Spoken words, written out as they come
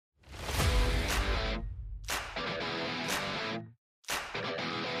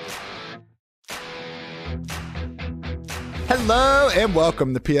Hello and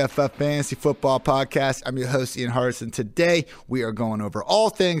welcome to PFF Fantasy Football Podcast. I'm your host, Ian Hartz, and today we are going over all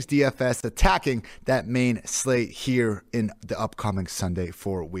things DFS, attacking that main slate here in the upcoming Sunday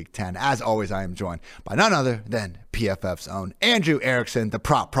for Week 10. As always, I am joined by none other than PFF's own Andrew Erickson. The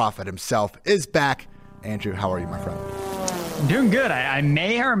prop prophet himself is back. Andrew, how are you, my friend? I'm doing good. I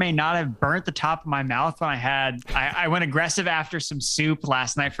may or may not have burnt the top of my mouth when I went aggressive after some soup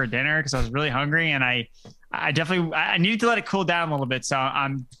last night for dinner because I was really hungry, and I needed to let it cool down a little bit. So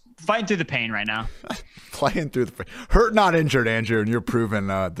I'm fighting through the pain right now. Playing through the hurt, not injured, Andrew, and you're proving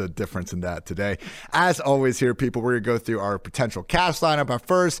the difference in that today. As always here, people, we're going to go through our potential cash lineup at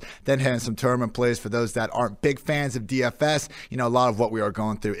first, then hit some tournament plays for those that aren't big fans of DFS. You know, a lot of what we are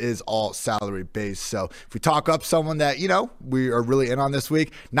going through is all salary based. So if we talk up someone that, you know, we are really in on this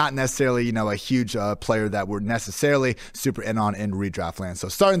week, not necessarily, you know, a huge player that we're necessarily super in on in redraft land. So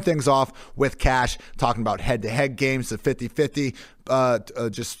starting things off with cash, talking about head-to-head games, the 50-50.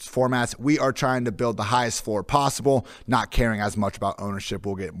 Just formats. We are trying to build the highest floor possible, not caring as much about ownership.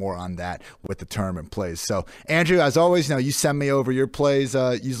 We'll get more on that with the tournament plays. So, Andrew, as always, you know, you send me over your plays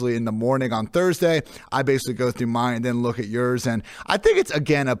usually in the morning on Thursday. I basically go through mine and then look at yours. And I think it's,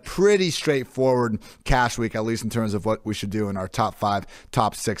 again, a pretty straightforward cash week, at least in terms of what we should do in our top 5,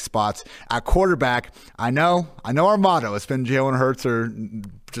 top 6 spots. At quarterback, I know our motto. It's been Jalen Hurts or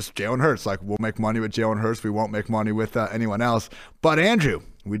just Jalen Hurts. Like, we'll make money with Jalen Hurts. We won't make money with anyone else. But Andrew,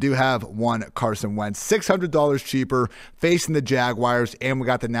 we do have one Carson Wentz, $600 cheaper, facing the Jaguars, and we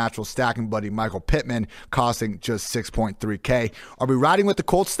got the natural stacking buddy Michael Pittman costing just $6.3K. Are we riding with the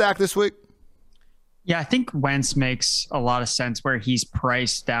Colts stack this week? Yeah, I think Wentz makes a lot of sense where he's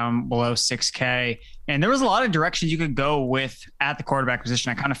priced down below $6K. And there was a lot of directions you could go with at the quarterback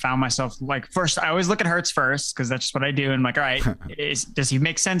position. I kind of found myself like, first, I always look at Hurts first because that's just what I do. And I'm like, all right, does he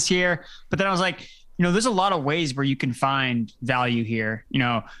make sense here? But then I was like, you know, there's a lot of ways where you can find value here, you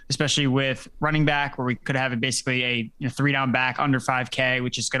know, especially with running back, where we could have basically a 3-down back under 5K,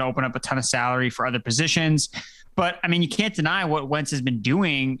 which is going to open up a ton of salary for other positions. But I mean, you can't deny what Wentz has been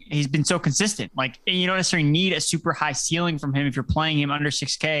doing. He's been so consistent. Like, you don't necessarily need a super high ceiling from him if you're playing him under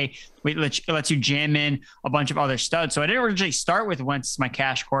 6K. It lets you jam in a bunch of other studs. So I didn't originally start with Wentz as my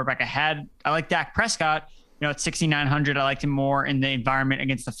cash quarterback. I like Dak Prescott. You know, at 6,900, I liked him more in the environment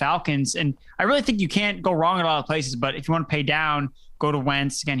against the Falcons. And I really think you can't go wrong at a lot of places. But if you want to pay down, go to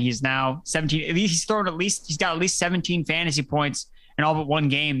Wentz. Again, he's now 17. At least he's got at least 17 fantasy points in all but one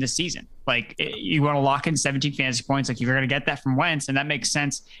game this season. Like, you want to lock in 17 fantasy points. Like, you're going to get that from Wentz, and that makes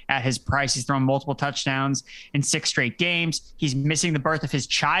sense at his price. He's thrown multiple touchdowns in 6 straight games. He's missing the birth of his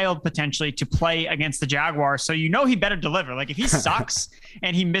child potentially to play against the Jaguars. So, you know, he better deliver. Like, if he sucks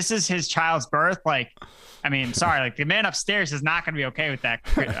and he misses his child's birth, like, I mean, sorry, like, the man upstairs is not going to be okay with that,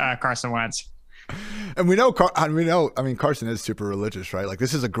 Carson Wentz. And we know, Carson is super religious, right? Like,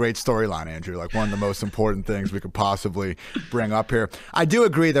 this is a great storyline, Andrew. Like, one of the most important things we could possibly bring up here. I do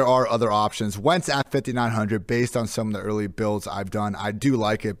agree there are other options. Wentz at 5,900, based on some of the early builds I've done, I do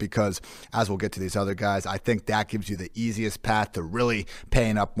like it because, as we'll get to these other guys, I think that gives you the easiest path to really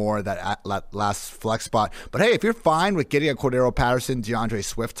paying up more of that last flex spot. But hey, if you're fine with getting a Cordero Patterson, DeAndre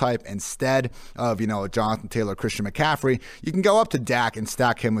Swift type instead of, you know, a Jonathan Taylor, Christian McCaffrey, you can go up to Dak and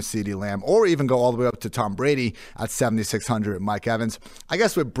stack him with CeeDee Lamb, or even go all the way up to Tom Brady at 7,600 and Mike Evans. I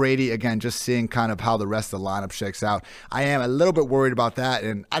guess with Brady, again, just seeing kind of how the rest of the lineup shakes out, I am a little bit worried about that.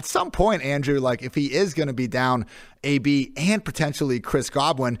 And at some point, Andrew, like, if he is going to be down AB and potentially Chris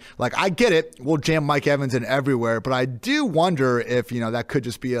Godwin, like, I get it, we'll jam Mike Evans in everywhere, but I do wonder if, you know, that could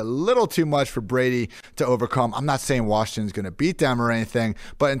just be a little too much for Brady to overcome. I'm not saying Washington's going to beat them or anything,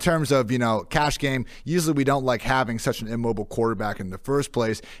 but in terms of, you know, cash game, usually we don't like having such an immobile quarterback in the first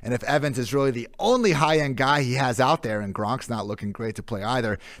place. And if Evans is really the only high-end guy he has out there, and Gronk's not looking great to play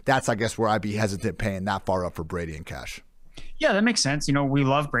either, that's, I guess, where I'd be hesitant paying that far up for Brady in cash. Yeah, that makes sense. You know, we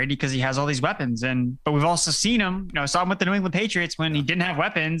love Brady because he has all these weapons, but we've also seen him, you know, saw him with the New England Patriots when he didn't have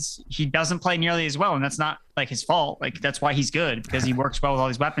weapons. He doesn't play nearly as well, and that's not like his fault. Like, that's why he's good, because he works well with all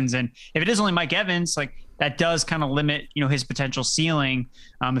these weapons. And if it is only Mike Evans, like, that does kind of limit, you know, his potential ceiling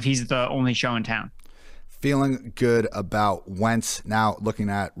if he's the only show in town. Feeling good about Wentz. Now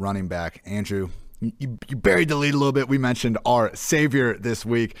looking at running back, Andrew, you buried the lead a little bit. We mentioned our savior this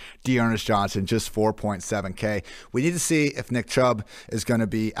week, D'Ernest Johnson, just 4.7K. We need to see if Nick Chubb is going to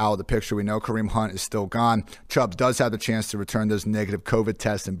be out of the picture. We know Kareem Hunt is still gone. Chubb does have the chance to return those negative COVID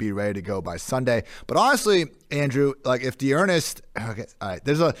tests and be ready to go by Sunday. But honestly, Andrew, like, if D'Ernest, okay, all right,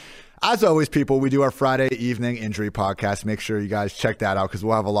 As always, people, we do our Friday evening injury podcast. Make sure you guys check that out because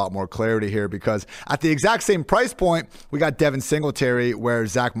we'll have a lot more clarity here, because at the exact same price point, we got Devin Singletary, where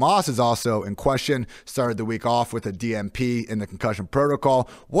Zach Moss is also in question. Started the week off with a DMP in the concussion protocol.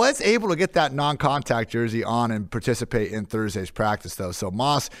 Was able to get that non-contact jersey on and participate in Thursday's practice, though. So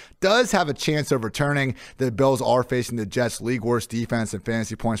Moss does have a chance of returning. The Bills are facing the Jets' league worst defense and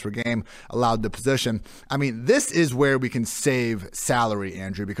fantasy points per game allowed the position. I mean, this is where we can save salary,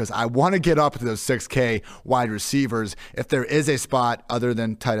 Andrew, because I want to get up to those 6K wide receivers. If there is a spot other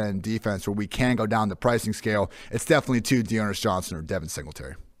than tight end defense where we can go down the pricing scale, it's definitely to D'Ernest Johnson or Devin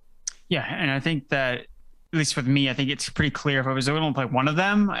Singletary. Yeah, and I think that, at least with me, I think it's pretty clear if I was going to play one of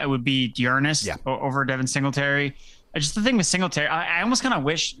them, it would be D'Ernest over Devin Singletary. Just the thing with Singletary, I almost kind of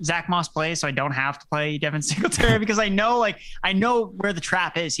wish Zach Moss plays so I don't have to play Devin Singletary because I know where the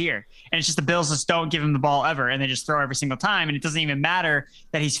trap is here. And it's just the Bills just don't give him the ball ever, and they just throw every single time. And it doesn't even matter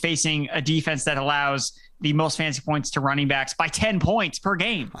that he's facing a defense that allows the most fantasy points to running backs by 10 points per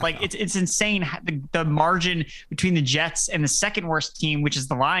game. Like it's insane the margin between the Jets and the second worst team, which is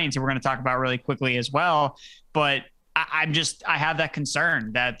the Lions, who we're going to talk about really quickly as well. But I have that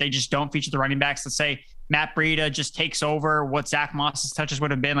concern that they just don't feature the running backs. Let's say Matt Breida just takes over what Zach Moss's touches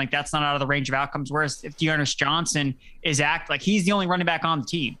would have been. Like, that's not out of the range of outcomes. Whereas if D'Ernest Johnson is like he's the only running back on the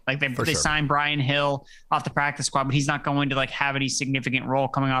team. Like they signed Brian Hill off the practice squad, but he's not going to like have any significant role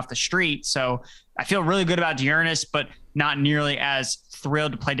coming off the street. So I feel really good about D'Ernest, but not nearly as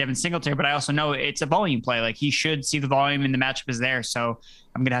thrilled to play Devin Singletary. But I also know it's a volume play. Like, he should see the volume and the matchup is there. So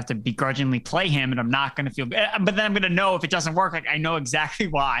I'm going to have to begrudgingly play him, and I'm not going to feel good. But then I'm going to know if it doesn't work, like I know exactly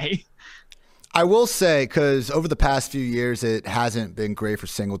why. I will say, because over the past few years, it hasn't been great for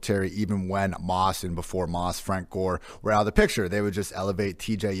Singletary, even when Moss and before Moss, Frank Gore were out of the picture. They would just elevate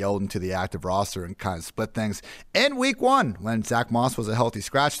TJ Yeldon to the active roster and kind of split things. In week one, when Zach Moss was a healthy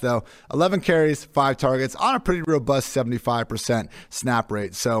scratch, though, 11 carries, 5 targets on a pretty robust 75% snap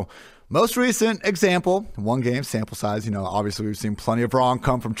rate. So, most recent example, 1 game sample size. Obviously we've seen plenty of wrong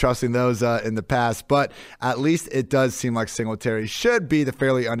come from trusting those in the past, but at least it does seem like Singletary should be the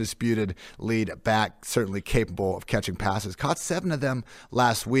fairly undisputed lead back, certainly capable of catching passes. Caught 7 of them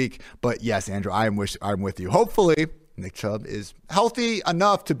last week. But yes, Andrew, I'm with you. Hopefully Nick Chubb is healthy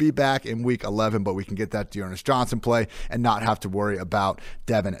enough to be back in week 11, but we can get that D'Ernest Johnson play and not have to worry about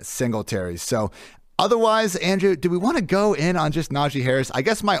Devin Singletary. So, otherwise, Andrew, do we want to go in on just Najee Harris? I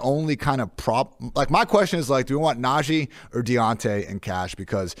guess my only kind of my question is do we want Najee or Deontay in cash?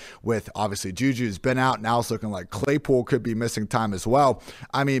 Because with obviously Juju's been out, now it's looking like Claypool could be missing time as well.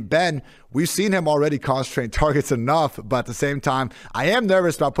 I mean, Ben, we've seen him already concentrate targets enough, but at the same time, I am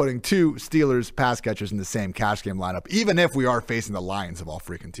nervous about putting 2 Steelers pass catchers in the same cash game lineup, even if we are facing the Lions of all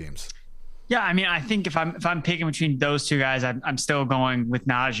freaking teams. Yeah, I mean, I think if I'm picking between those 2 guys, I'm still going with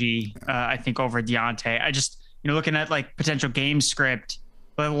Najee. I think over Deontay. I just looking at like potential game script.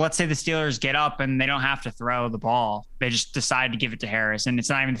 But let's say the Steelers get up and they don't have to throw the ball; they just decide to give it to Harris, and it's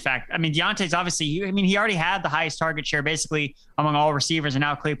not even the fact. I mean, Deontay's obviously. He already had the highest target share basically among all receivers, and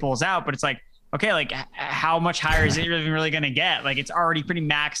now Claypool's out. But it's like, okay, like how much higher is it really going to get? Like, it's already pretty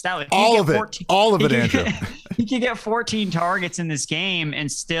maxed out. Like, all of it, Andrew. He could get 14 targets in this game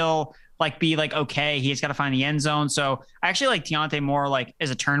and still be okay. He's got to find the end zone. So I actually like Deontay more like as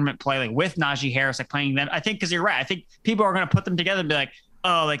a tournament play, like with Najee Harris, like playing them. I think because you're right. I think people are going to put them together and be like,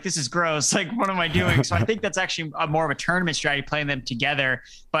 oh, like this is gross. Like, what am I doing? So I think that's actually more of a tournament strategy, playing them together.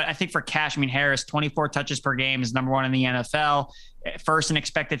 But I think for cash, Harris, 24 touches per game is number 1 in the NFL. First in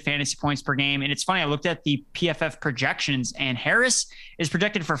expected fantasy points per game. And it's funny, I looked at the PFF projections, and Harris is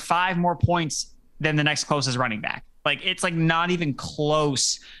projected for 5 more points than the next closest running back. Like, it's like not even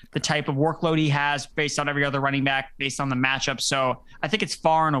close, the type of workload he has based on every other running back, based on the matchup. So I think it's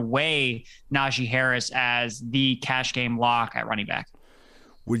far and away Najee Harris as the cash game lock at running back.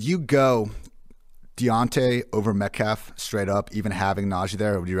 Would you go Deontay over Metcalf straight up, even having Najee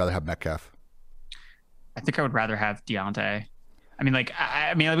there, or would you rather have Metcalf? I think I would rather have Deontay.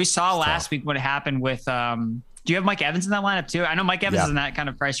 We saw last week what happened with do you have Mike Evans in that lineup too? I know Mike Evans is in that kind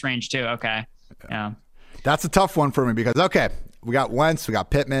of price range too. Okay. Yeah. That's a tough one for me because, okay, we got Wentz, we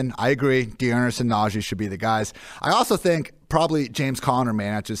got Pittman. I agree. D'Ernest and Najee should be the guys. I also think probably James Conner,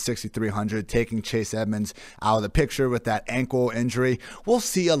 man, at just 6,300, taking Chase Edmonds out of the picture with that ankle injury. We'll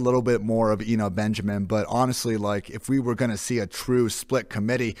see a little bit more of Benjamin, but honestly, if we were going to see a true split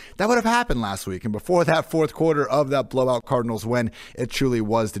committee, that would have happened last week. And before that fourth quarter of that blowout Cardinals win, it truly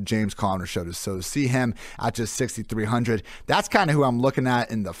was the James Conner show. So to see him at just 6,300, that's kind of who I'm looking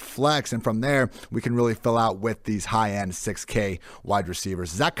at in the flex. And from there, we can really fill out with these high-end 6K wide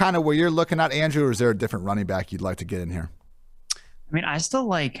receivers. Is that kind of where you're looking at, Andrew, or is there a different running back you'd like to get in here? I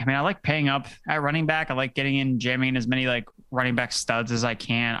like paying up at running back. I like getting in, jamming as many like running back studs as I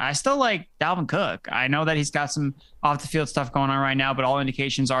can. I still like Dalvin Cook. I know that he's got some off the field stuff going on right now, but all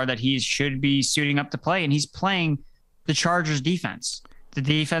indications are that he should be suiting up to play, and he's playing the Chargers defense, the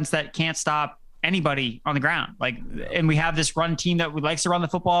defense that can't stop anybody on the ground. And we have this run team that likes to run the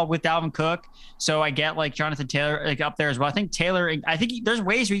football with Dalvin Cook. So I get like Jonathan Taylor like up there as well. I think there's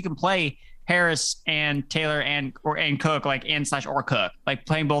ways where you can play Harris and Taylor and Cook, like or Cook, like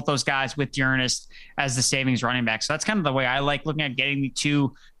playing both those guys with D'Ernest as the savings running back. So that's kind of the way I like looking at getting the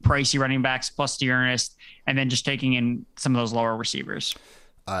two pricey running backs plus D'Ernest, and then just taking in some of those lower receivers.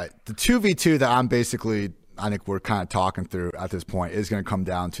 The 2v2 that I think we're kind of talking through at this point is going to come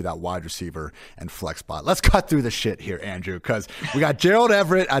down to that wide receiver and flex spot. Let's cut through the shit here, Andrew, because we got Gerald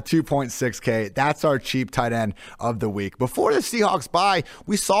Everett at 2.6K. That's our cheap tight end of the week. Before the Seahawks bye,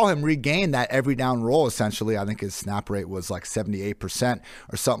 we saw him regain that every down role, essentially. I think his snap rate was like 78%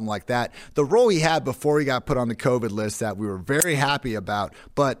 or something like that. The role he had before he got put on the COVID list that we were very happy about,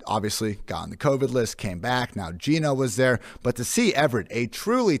 but obviously got on the COVID list, came back. Now Geno was there. But to see Everett, a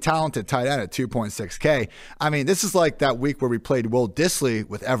truly talented tight end at 2.6K, I mean, this is like that week where we played Will Dissly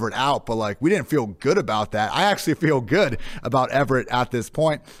with Everett out, but like we didn't feel good about that. I actually feel good about Everett at this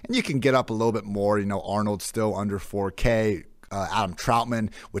point, and you can get up a little bit more. Arnold's still under 4K. Adam Troutman,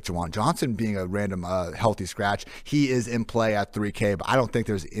 with Juwan Johnson being a random healthy scratch, he is in play at 3K, but I don't think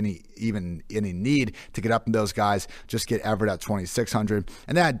there's any need to get up in those guys. Just get Everett at 2,600.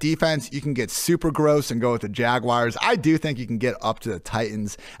 And then at defense, you can get super gross and go with the Jaguars. I do think you can get up to the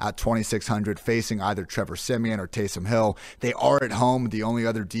Titans at 2,600, facing either Trevor Siemian or Taysom Hill. They are at home. The only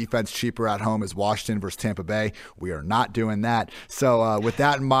other defense cheaper at home is Washington versus Tampa Bay. We are not doing that. So with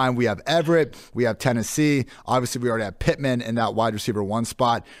that in mind, we have Everett, we have Tennessee. Obviously, we already have Pittman in that wide receiver 1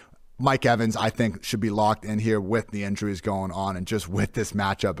 spot. Mike Evans, I think, should be locked in here with the injuries going on and just with this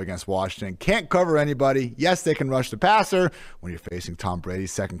matchup against Washington. Can't cover anybody. Yes, they can rush the passer when you're facing Tom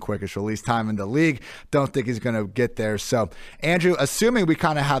Brady's second quickest release time in the league. Don't think he's going to get there. So, Andrew, assuming we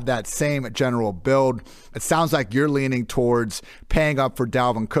kind of have that same general build, it sounds like you're leaning towards paying up for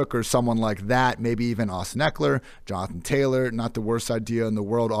Dalvin Cook or someone like that, maybe even Austin Eckler, Jonathan Taylor, not the worst idea in the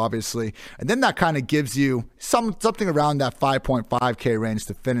world, obviously. And then that kind of gives you something around that 5.5K range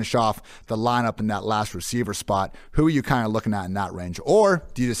to finish off the lineup in that last receiver spot. Who are you kind of looking at in that range? Or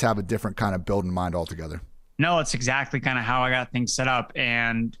do you just have a different kind of build in mind altogether? No, it's exactly kind of how I got things set up.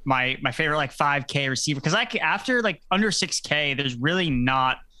 And my favorite like 5K receiver, because after like under 6K, there's really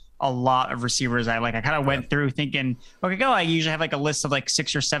not a lot of receivers I like. I kind of went through thinking, okay, I usually have like a list of like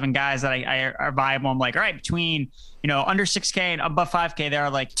 6 or 7 guys that I are viable. I'm like, all right, between under 6K and above 5K, there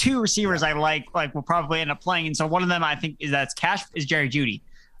are like 2 receivers I like will probably end up playing. And so one of them I think is Jerry Jeudy.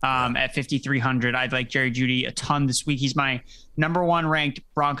 At 5,300. I'd like Jerry Jeudy a ton this week. He's my number 1 ranked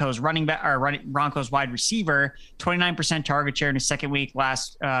Broncos Broncos wide receiver, 29% target share in his second week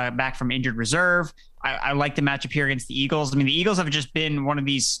back from injured reserve. I like the matchup here against the Eagles. I mean, the Eagles have just been one of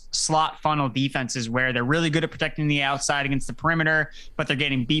these slot funnel defenses where they're really good at protecting the outside against the perimeter, but they're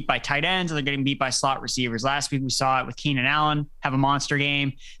getting beat by tight ends or they're getting beat by slot receivers. Last week we saw it with Keenan Allen have a monster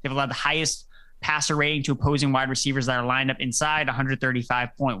game. They've allowed the highest passer rating to opposing wide receivers that are lined up inside,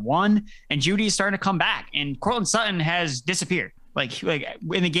 135.1. And Jeudy is starting to come back. And Courtland Sutton has disappeared. Like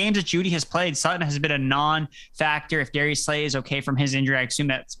in the games that Jeudy has played, Sutton has been a non-factor. If Darius Slay is okay from his injury, I assume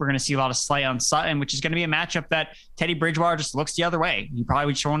that we're going to see a lot of Slay on Sutton, which is going to be a matchup that Teddy Bridgewater just looks the other way. He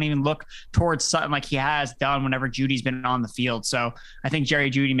probably just won't even look towards Sutton like he has done whenever Judy's been on the field. So I think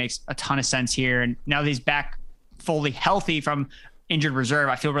Jerry Jeudy makes a ton of sense here. And now that he's back fully healthy from injured reserve,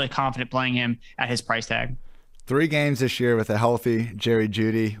 I feel really confident playing him at his price tag. 3 games this year with a healthy Jerry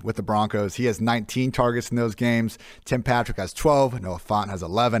Jeudy with the Broncos. He has 19 targets in those games. Tim Patrick has 12. Noah Fant has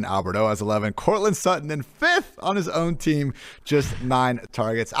 11. Alberto has 11. Courtland Sutton in 5th on his own team, just 9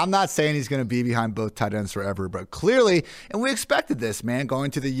 targets. I'm not saying he's going to be behind both tight ends forever, but clearly, and we expected this, man,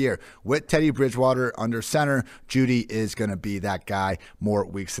 going to the year. With Teddy Bridgewater under center, Jeudy is going to be that guy more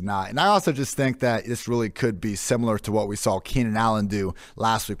weeks than not. And I also just think that this really could be similar to what we saw Keenan Allen do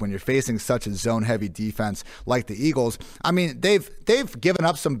last week when you're facing such a zone-heavy defense like the Eagles. I mean, they've given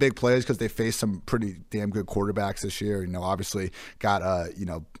up some big plays because they faced some pretty damn good quarterbacks this year. Obviously got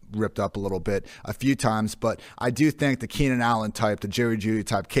ripped up a little bit a few times, but I do think the Keenan Allen type, the Jerry Jeudy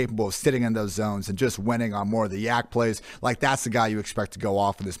type, capable of sitting in those zones and just winning on more of the yak plays, like that's the guy you expect to go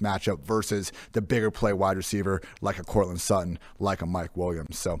off in this matchup versus the bigger play wide receiver like a Courtland Sutton, like a Mike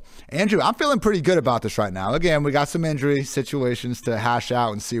Williams. So, Andrew, I'm feeling pretty good about this right now. Again, we got some injury situations to hash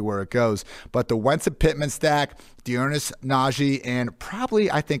out and see where it goes, but the Wentz and Pittman stack Dearness, Najee, and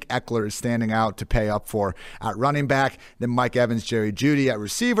probably I think Eckler is standing out to pay up for at running back. Then Mike Evans, Jerry Jeudy at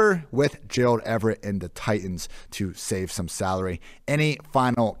receiver with Gerald Everett and the Titans to save some salary. Any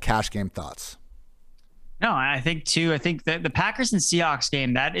final cash game thoughts? No, I think the Packers and Seahawks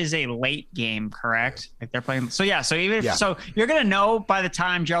game, that is a late game, correct? Like they're playing. So yeah, so so you're going to know by the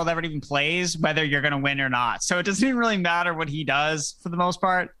time Gerald Everett even plays whether you're going to win or not. So it doesn't even really matter what he does for the most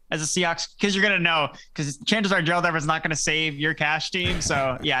part as a Seahawks, because you're going to know, because chances are Gerald Everett's not going to save your cash team.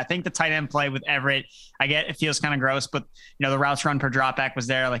 So yeah, I think the tight end play with Everett, I get it feels kind of gross, but the routes run per dropback was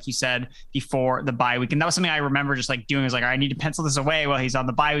there, like you said, before the bye week. And that was something I remember just like doing, is like, I need to pencil this away while he's on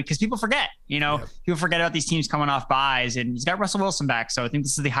the bye week, because people forget, people forget about these teams coming off buys, and he's got Russell Wilson back. So I think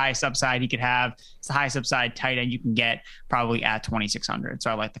this is the highest upside he could have. It's the highest upside tight end you can get, probably at 2,600. So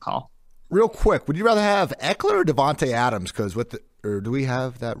I like the call. Real quick, would you rather have Eckler or Devontae Adams? Because or do we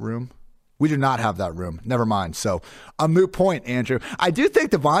have that room? We do not have that room. Never mind. So a moot point, Andrew. I do think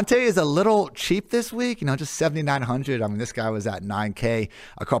Devontae is a little cheap this week, just 7,900. I mean, this guy was at 9K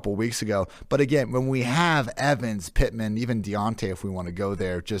a couple weeks ago. But again, when we have Evans, Pittman, even Deontay, if we want to go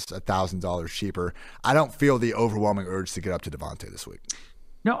there, just $1,000 cheaper, I don't feel the overwhelming urge to get up to Devontae this week.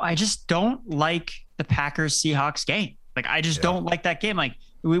 No, I just don't like the Packers-Seahawks game. Like, I just don't like that game. Like,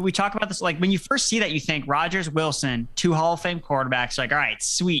 we talk about this, like when you first see that, you think Rodgers, Wilson, 2 Hall of Fame quarterbacks, like, all right,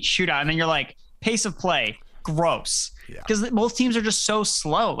 sweet, shootout. And then you're like, pace of play, gross. Because both teams are just so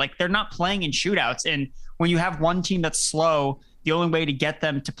slow. Like, they're not playing in shootouts. And when you have one team that's slow, the only way to get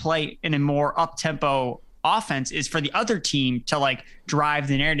them to play in a more up-tempo offense is for the other team to like drive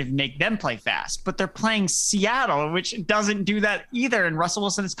the narrative and make them play fast. But they're playing Seattle, which doesn't do that either. And Russell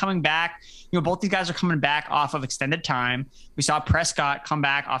Wilson is coming back. Both these guys are coming back off of extended time. We saw Prescott come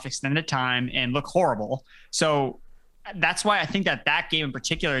back off extended time and look horrible. So that's why I think that game in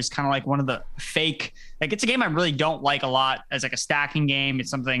particular is kind of like one of the fake, like it's a game I really don't like a lot as like a stacking game.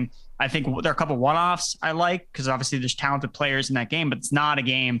 It's something I think there are a couple one-offs I like, because obviously there's talented players in that game, but it's not a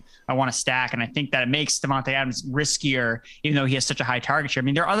game I want to stack. And I think that it makes Devontae Adams riskier, even though he has such a high target share. I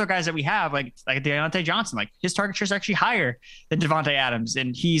mean, there are other guys that we have, like Deontay Johnson, like his target share is actually higher than Devontae Adams,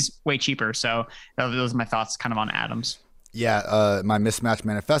 and he's way cheaper. So those are my thoughts kind of on Adams. Yeah, my Mismatch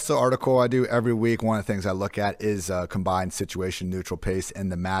Manifesto article I do every week, one of the things I look at is combined situation neutral pace in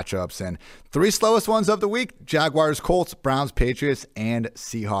the matchups. And 3 slowest ones of the week: Jaguars, Colts, Browns, Patriots, and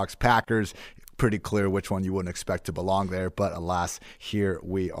Seahawks, Packers. Pretty clear which one you wouldn't expect to belong there, but alas, here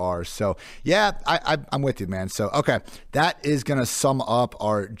we are. So yeah, I'm with you, man. So okay, that is going to sum up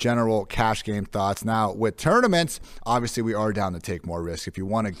our general cash game thoughts. Now with tournaments, obviously we are down to take more risk. If you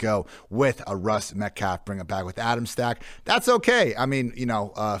want to go with a Russ Metcalf, bring it back with Adam stack, that's okay. I mean,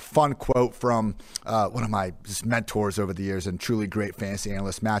 fun quote from one of my just mentors over the years and truly great fantasy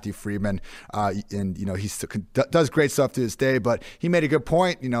analyst, Matthew Friedman. And he does great stuff to this day, but he made a good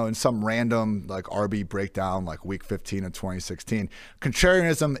point, in some random like RB breakdown, like week 15 of 2016.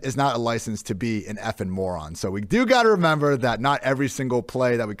 Contrarianism is not a license to be an effing moron. So we do got to remember that not every single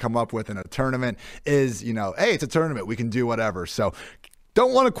play that we come up with in a tournament is, hey, it's a tournament, we can do whatever. So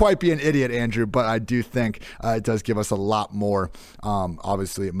don't want to quite be an idiot, Andrew, but I do think it does give us a lot more,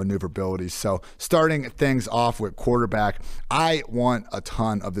 obviously, maneuverability. So starting things off with quarterback, I want a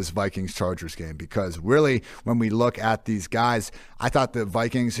ton of this Vikings-Chargers game, because really, when we look at these guys, I thought the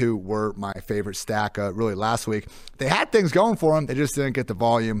Vikings, who were my favorite stack really last week, they had things going for them. They just didn't get the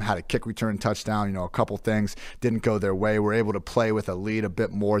volume, had a kick return touchdown, a couple things didn't go their way. Were able to play with a lead a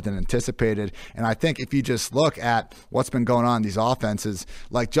bit more than anticipated. And I think if you just look at what's been going on in these offenses,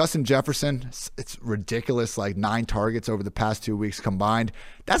 like Justin Jefferson, it's ridiculous, like 9 targets over the past 2 weeks combined.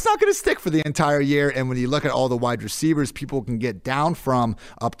 That's not going to stick for the entire year. And when you look at all the wide receivers people can get down from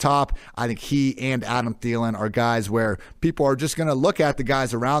up top, I think he and Adam Thielen are guys where people are just going to look at the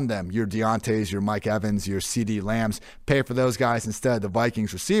guys around them, your Deontays, your Mike Evans, your CD Lambs, pay for those guys instead of the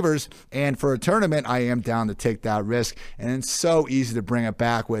Vikings receivers. And for a tournament, I am down to take that risk. And it's so easy to bring it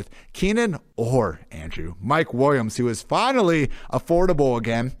back with Keenan or, Andrew, Mike Williams, who is finally affordable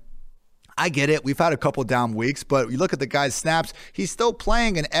again. I get it. We've had a couple down weeks, but you look at the guy's snaps, he's still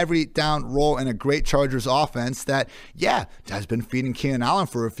playing in every down role in a great Chargers offense that, has been feeding Keenan Allen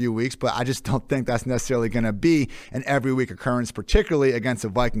for a few weeks, but I just don't think that's necessarily going to be an every week occurrence, particularly against a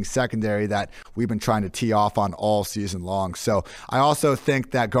Vikings secondary that we've been trying to tee off on all season long. So I also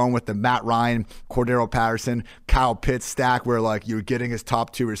think that going with the Matt Ryan, Cordero Patterson, Kyle Pitts stack, where like you're getting his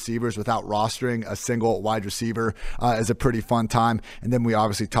top 2 receivers without rostering a single wide receiver is a pretty fun time. And then we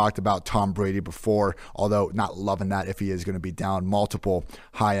obviously talked about Tom Tom Brady before, although not loving that if he is going to be down multiple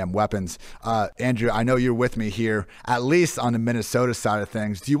high-end weapons. Andrew, I know you're with me here, at least on the Minnesota side of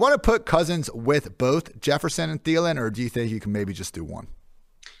things. Do you want to put Cousins with both Jefferson and Thielen, or do you think you can maybe just do one?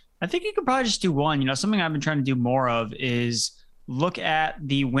 I think you could probably just do one. Something I've been trying to do more of is look at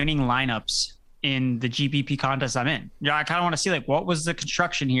the winning lineups in the GPP contest I'm in. I kind of want to see what was the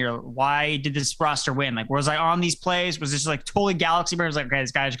construction here? Why did this roster win? Was I on these plays? Was this totally galaxy brain? Okay,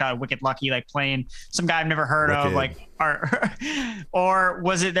 this guy just got wicked lucky, playing some guy I've never heard of, or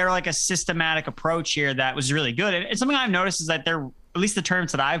was it there a systematic approach here that was really good? And something I've noticed is that there, at least the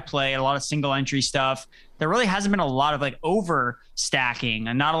tournaments that I've played, a lot of single entry stuff, there really hasn't been a lot of over stacking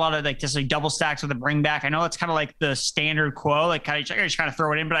and not a lot of just double stacks with a bring back. I know it's kind of the standard quo, just kind of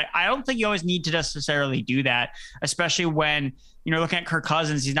throw it in, but I don't think you always need to necessarily do that, especially when looking at Kirk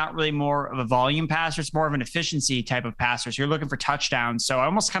Cousins. He's not really more of a volume passer. It's more of an efficiency type of passer. So you're looking for touchdowns. So I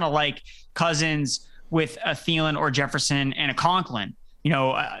almost kind of like Cousins with a Thielen or Jefferson and a Conklin,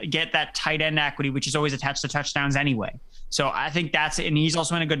 get that tight end equity, which is always attached to touchdowns anyway. So I think that's it. And he's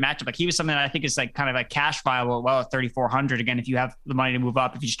also in a good matchup. He was something that I think is kind of cash viable, at 3,400. Again, if you have the money to move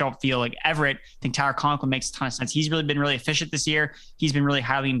up, if you just don't feel like Everett, I think Tyler Conklin makes a ton of sense. He's really been really efficient this year. He's been really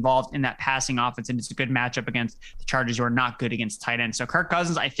highly involved in that passing offense, and it's a good matchup against the Chargers, who are not good against tight ends. So Kirk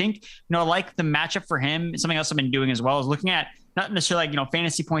Cousins, I think, like the matchup for him, something else I've been doing as well is looking at not necessarily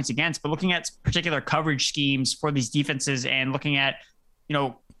fantasy points against, but looking at particular coverage schemes for these defenses and looking at,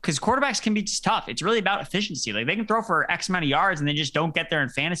 because quarterbacks can be just tough. It's really about efficiency. They can throw for X amount of yards and they just don't get there in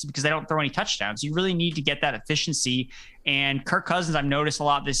fantasy because they don't throw any touchdowns. You really need to get that efficiency. And Kirk Cousins, I've noticed a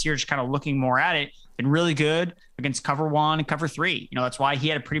lot this year, just kind of looking more at it, been really good against cover 1 and cover 3. That's why he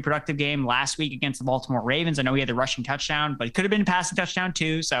had a pretty productive game last week against the Baltimore Ravens. I know he had the rushing touchdown, but it could have been a passing touchdown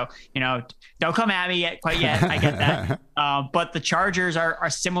too. So, don't come at me quite yet. I get that. But the Chargers are a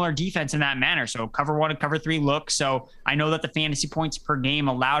similar defense in that manner. So cover 1 and cover 3 look. So I know that the fantasy points per game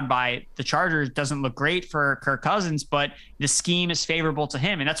allowed by the Chargers doesn't look great for Kirk Cousins, but the scheme is favorable to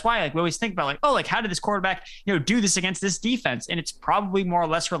him. And that's why we always think about how did this quarterback, do this against this defense? And it's probably more or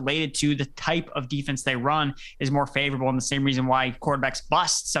less related to the type of defense they run is more favorable, and the same reason why quarterbacks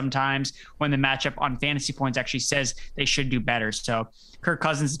bust sometimes when the matchup on fantasy points actually says they should do better. So Kirk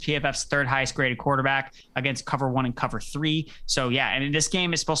Cousins is PFF's 3rd highest graded quarterback against cover 1 and cover 3. So yeah, and in this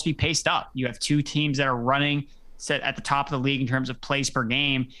game is supposed to be paced up. You have two teams that are running set at the top of the league in terms of plays per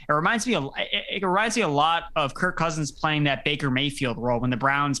game. It reminds me a lot of Kirk Cousins playing that Baker Mayfield role when the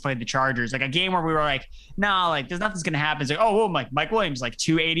Browns played the Chargers, a game where we were there's nothing's going to happen. It's Mike Williams,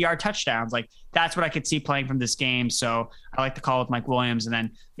 2 80-yard touchdowns. That's what I could see playing from this game. So I like to call with Mike Williams. And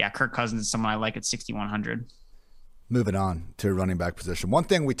then, Kirk Cousins is someone I like at 6,100. Moving on to running back position. One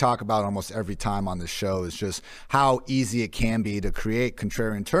thing we talk about almost every time on this show is just how easy it can be to create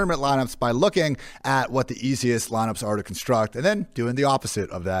contrarian tournament lineups by looking at what the easiest lineups are to construct and then doing the opposite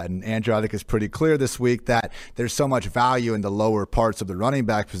of that. And Andrew, I think it's pretty clear this week that there's so much value in the lower parts of the running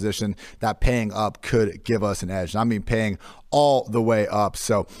back position that paying up could give us an edge. And I mean paying all the way up.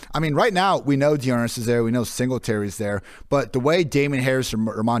 So, right now we know Dearness is there. We know Singletary's there. But the way Damian Harris and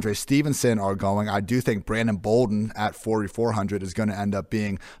Ramondre Stevenson are going, I do think Brandon Bolden at 4,400 is going to end up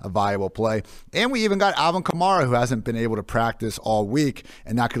being a viable play. And we even got Alvin Kamara, who hasn't been able to practice all week.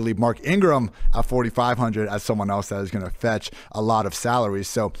 And that could leave Mark Ingram at 4,500 as someone else that is going to fetch a lot of salaries.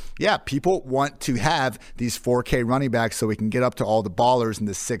 So, yeah, people want to have these 4K running backs so we can get up to all the ballers in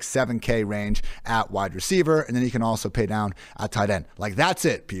the 6, 7K range at wide receiver. And then you can also pay down at tight end. That's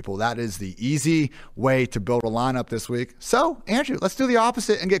it, people. That is the easy way to build a lineup this week. So, Andrew, let's do the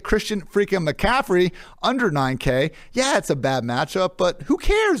opposite and get Christian freaking McCaffrey under 9K. Yeah, it's a bad matchup, but who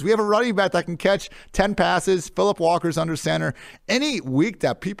cares? We have a running back that can catch 10 passes. Phillip Walker's under center. Any week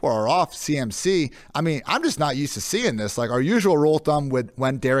that people are off CMC, I'm just not used to seeing this. Our usual rule of thumb with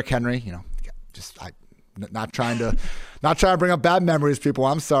when Derrick Henry, not trying to bring up bad memories, people.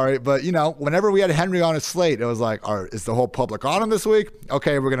 I'm sorry. But, whenever we had Henry on his slate, it was is the whole public on him this week?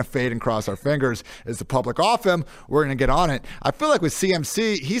 Okay, we're going to fade and cross our fingers. Is the public off him? We're going to get on it. I feel like with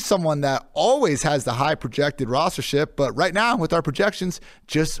CMC, he's someone that always has the high projected rostership. But right now, with our projections,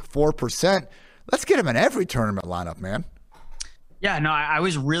 just 4%. Let's get him in every tournament lineup, man. Yeah, no, I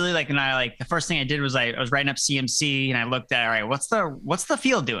was really the first thing I did was I was writing up CMC and I looked at, all right, what's the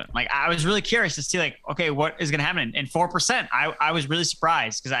field doing? I was really curious to see okay, what is going to happen? And 4%, I was really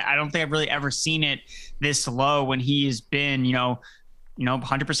surprised because I don't think I've really ever seen it this low when he's been,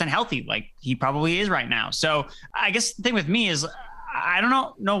 100% healthy. He probably is right now. So I guess the thing with me is I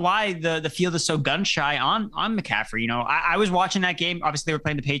don't know why the field is so gun shy on McCaffrey. I was watching that game. Obviously, they were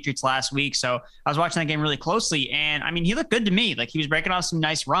playing the Patriots last week, so I was watching that game really closely. And I mean, he looked good to me. Like, he was breaking off some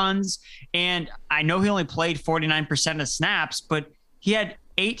nice runs. And I know he only played 49% of snaps, but he had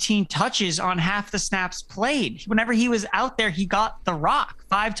 18 touches on half the snaps played. Whenever he was out there, he got the rock.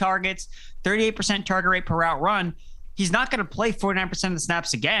 5 targets, 38% target rate per route run. He's not going to play 49% of the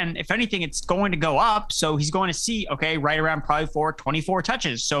snaps again. If anything, it's going to go up. So he's going to see, okay, right around probably 24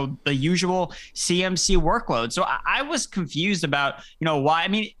 touches. So the usual CMC workload. So I was confused about, why. I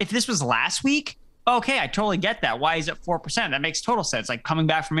mean, if this was last week, okay, I totally get that. Why is it 4%? That makes total sense. Like, coming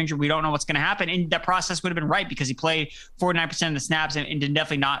back from injury, we don't know what's going to happen. And that process would have been right because he played 49% of the snaps and did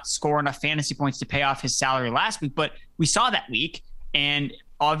definitely not score enough fantasy points to pay off his salary last week. But we saw that week, and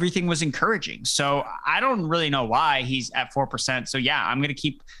everything was encouraging. So I don't really know why he's at 4%. So yeah, I'm going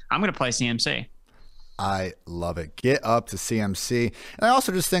to play CMC. I love it. Get up to CMC. And I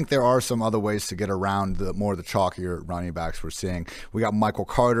also just think there are some other ways to get around the chalkier running backs we're seeing. We got Michael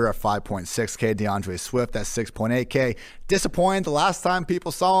Carter at 5.6K, DeAndre Swift at 6.8K. Disappointed the last time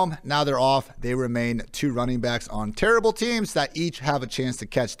people saw them. Now they're off. They remain 2 running backs on terrible teams that each have a chance to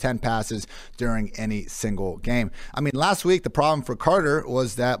catch 10 passes during any single game. I mean, last week, the problem for Carter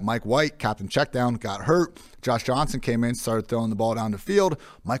was that Mike White, captain checkdown, got hurt. Josh Johnson came in, started throwing the ball down the field.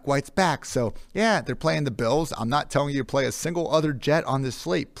 Mike White's back. So, yeah, they're playing the Bills. I'm not telling you to play a single other Jet on this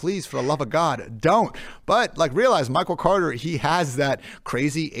slate. Please, for the love of God, don't. But, realize Michael Carter, he has that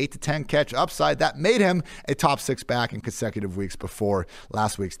crazy 8 to 10 catch upside that made him a top 6 back in consecutive weeks before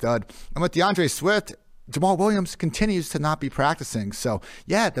last week's dud. And with DeAndre Swift, Jamal Williams continues to not be practicing. So,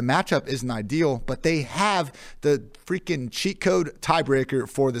 yeah, the matchup isn't ideal, but they have the freaking cheat code tiebreaker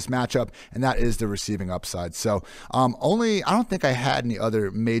for this matchup, and that is the receiving upside. So, I don't think I had any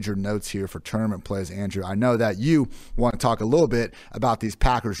other major notes here for tournament plays, Andrew. I know that you want to talk a little bit about these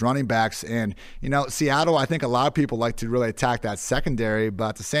Packers running backs. And, Seattle, I think a lot of people like to really attack that secondary, but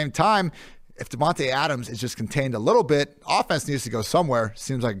at the same time, if Davante Adams is just contained a little bit, offense needs to go somewhere.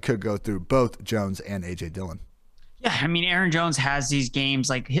 Seems like it could go through both Jones and A.J. Dillon. Yeah, I mean, Aaron Jones has these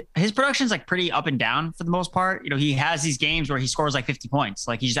games, his production's pretty up and down for the most part. He has these games where he scores 50 points.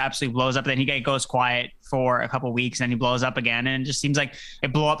 He just absolutely blows up. Then he goes quiet for a couple of weeks and he blows up again. And it just seems like a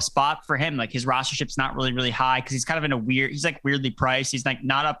blow up spot for him. His rostership's not really, really high because he's kind of in he's weirdly priced. He's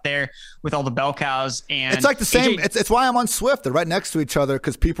not up there with all the bell cows. And it's the same. It's why I'm on Swift. They're right next to each other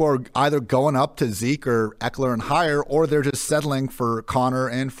because people are either going up to Zeke or Eckler and higher, or they're just settling for Connor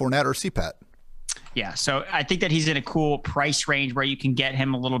and Fournette or CPAT. Yeah, so I think that he's in a cool price range where you can get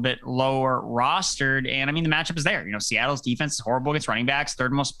him a little bit lower rostered. And I mean, the matchup is there. Seattle's defense is horrible against running backs,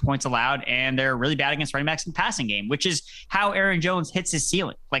 3rd most points allowed, and they're really bad against running backs in the passing game, which is how Aaron Jones hits his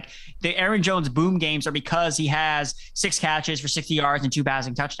ceiling. The Aaron Jones boom games are because he has 6 catches for 60 yards and 2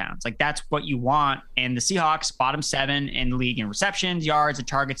 passing touchdowns. That's what you want. And the Seahawks, bottom 7 in the league in receptions, yards, and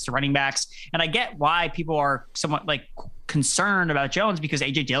targets to running backs. And I get why people are somewhat concerned about Jones because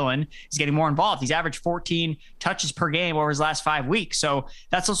A.J. Dillon is getting more involved. He's averaged 14 touches per game over his last 5 weeks. So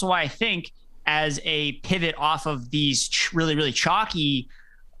that's also why I think as a pivot off of these really, really chalky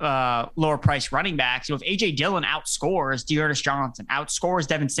lower price running backs, if A.J. Dillon outscores Dearness Johnson, outscores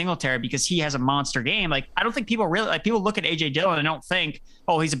Devin Singletary because he has a monster game, I don't think people really people look at A.J. Dillon and don't think,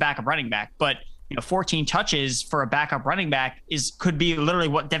 oh, he's a backup running back. But 14 touches for a backup running back could be literally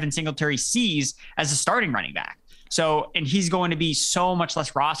what Devin Singletary sees as a starting running back. So, and he's going to be so much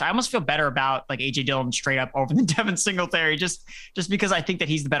less roster. I almost feel better about A.J. Dillon straight up over than Devin Singletary, just because I think that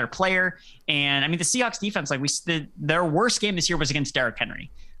he's the better player. And I mean, the Seahawks defense, their worst game this year was against Derrick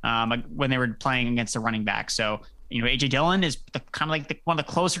Henry when they were playing against the running back. So, A.J. Dillon is kind of one of the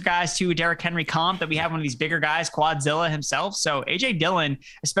closer guys to Derrick Henry comp that we have, one of these bigger guys, Quadzilla himself. So A.J. Dillon,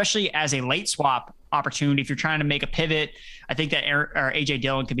 especially as a late swap opportunity, if you're trying to make a pivot, I think that A.J.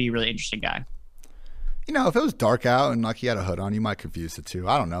 Dillon could be a really interesting guy. If it was dark out and he had a hood on, you might confuse the two.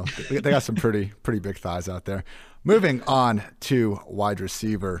 I don't know. They got some pretty big thighs out there. Moving on to wide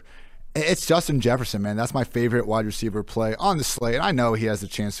receiver. It's Justin Jefferson, man. That's my favorite wide receiver play on the slate. I know he has a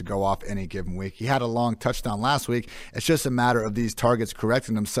chance to go off any given week. He had a long touchdown last week. It's just a matter of these targets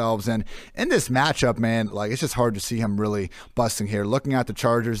correcting themselves. And in this matchup, man, it's just hard to see him really busting here. Looking at the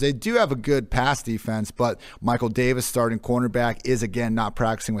Chargers, they do have a good pass defense, but Michael Davis, starting cornerback, is again not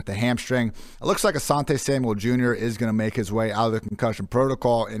practicing with the hamstring. It looks like Asante Samuel Jr. is going to make his way out of the concussion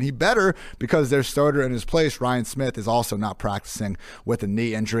protocol, and he better, because their starter in his place, Ryan Smith, is also not practicing with a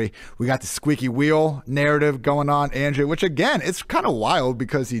knee injury. We got the squeaky wheel narrative going on, Andrew, which again, it's kind of wild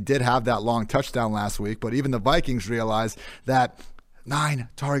because he did have that long touchdown last week, but even the Vikings realized that 9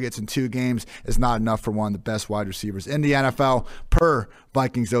 targets in 2 games is not enough for one of the best wide receivers in the NFL. Per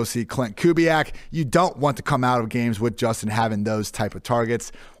Vikings OC Clint Kubiak, you don't want to come out of games with Justin having those type of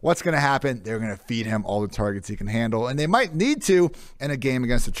targets. What's going to happen? They're going to feed him all the targets he can handle, and they might need to in a game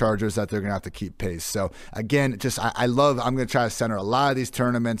against the Chargers that they're going to have to keep pace. So again, I'm going to try to center a lot of these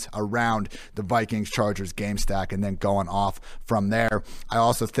tournaments around the Vikings-Chargers game stack and then going off from there. I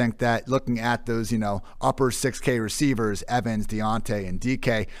also think that looking at those, upper 6K receivers, Evans, Deontay, and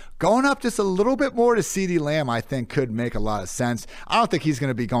DK, going up just a little bit more to CeeDee Lamb, I think could make a lot of sense. I don't think he's going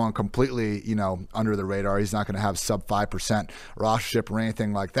to be going completely, under the radar. He's not going to have sub 5% rostership or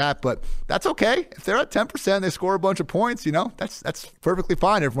anything like that, but that's okay. If they're at 10%, they score a bunch of points, that's perfectly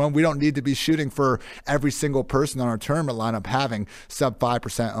fine, everyone. We don't need to be shooting for every single person on our tournament lineup having sub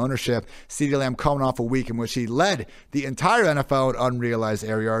 5% ownership. CeeDee Lamb coming off a week in which he led the entire NFL in unrealized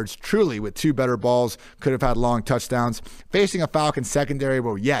air yards, truly with 2 better balls, could have had long touchdowns. Facing a Falcons secondary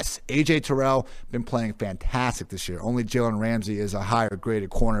where, yes, A.J. Terrell been playing fantastic this year. Only Jalen Ramsey is a higher graded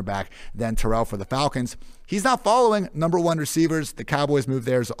cornerback than Terrell for the Falcons. He's not following number 1 receivers. The Cowboys move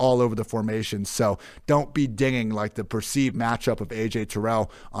theirs all over the formation, so don't be dinging like the perceived matchup of A.J.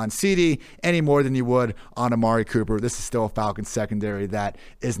 Terrell on CeeDee any more than you would on Amari Cooper. This is still a Falcons secondary that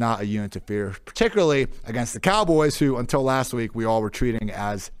is not a unit to fear, particularly against the Cowboys, who until last week we all were treating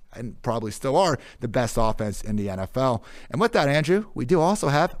as, and probably still are, the best offense in the NFL. And with that, Andrew, we do also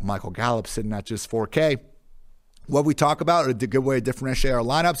have Michael Gallup sitting at just 4K. What we talk about, a good way to differentiate our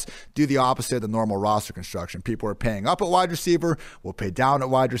lineups, do the opposite of the normal roster construction. People are paying up at wide receiver, we'll pay down at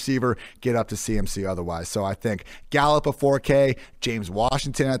wide receiver, get up to CMC otherwise. So I think Gallup at 4K, James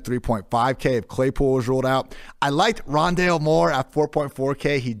Washington at 3.5K if Claypool was ruled out. I liked Rondale Moore at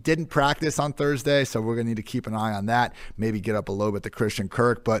 4.4K. He didn't practice on Thursday, so we're going to need to keep an eye on that. Maybe get up a little bit to Christian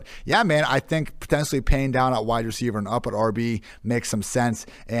Kirk. But yeah, man, I think potentially paying down at wide receiver and up at RB makes some sense.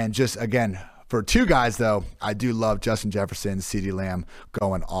 And just, again, for 2 guys, though, I do love Justin Jefferson, CeeDee Lamb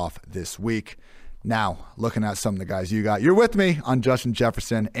going off this week. Now, looking at some of the guys you got, you're with me on Justin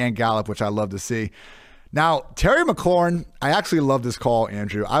Jefferson and Gallup, which I love to see. Now, Terry McLaurin, I actually love this call,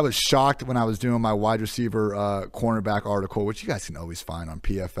 Andrew. I was shocked when I was doing my wide receiver cornerback article, which you guys can always find on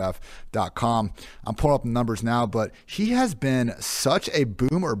PFF.com. I'm pulling up the numbers now, but he has been such a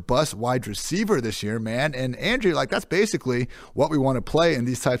boom or bust wide receiver this year, man. And Andrew, that's basically what we want to play in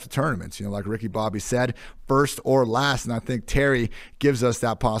these types of tournaments. Like Ricky Bobby said, first or last. And I think Terry gives us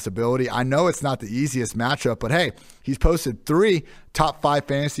that possibility. I know it's not the easiest matchup, but hey, he's posted 3 top 5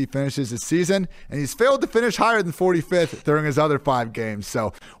 fantasy finishes this season, and he's failed to finish higher than 45th during his other 5 games.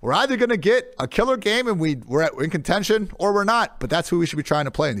 So we're either going to get a killer game and we're in contention, or we're not. But that's who we should be trying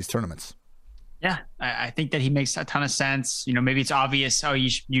to play in these tournaments. Yeah, I think that he makes a ton of sense. Maybe it's obvious,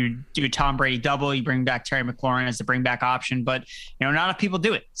 you do a Tom Brady double, you bring back Terry McLaurin as the bring back option, but not enough people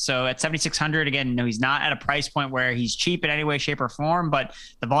do it. So at 7,600, again, he's not at a price point where he's cheap in any way, shape, or form, but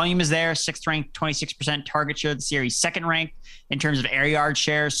the volume is there. 6th ranked, 26% target share this year. He's 2nd ranked in terms of air yard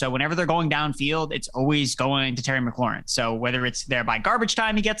share. So whenever they're going downfield, it's always going to Terry McLaurin. So whether it's there by garbage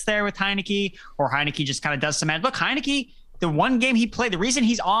time, he gets there with Heineke, or Heineke just kind of does some magic. Look, Heineke, the one game he played, the reason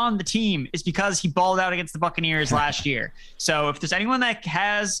he's on the team is because he balled out against the Buccaneers last year. So if there's anyone that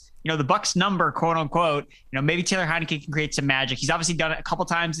has, the Bucs number, quote unquote, maybe Taylor Heineke can create some magic. He's obviously done it a couple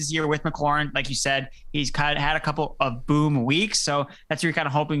times this year with McLaurin. Like you said, he's kind of had a couple of boom weeks. So that's what you're kind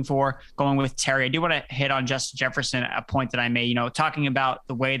of hoping for going with Terry. I do want to hit on Justin Jefferson, a point that I made, talking about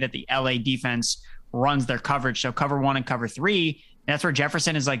the way that the LA defense runs their coverage. So cover 1 and cover 3. And that's where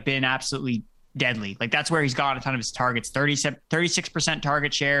Jefferson has been absolutely deadly. That's where he's got a ton of his targets. 36%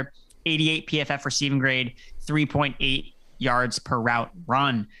 target share, 88 PFF receiving grade, 3.8 yards per route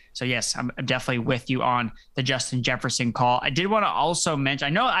run. So yes, I'm definitely with you on the Justin Jefferson call. I did want to also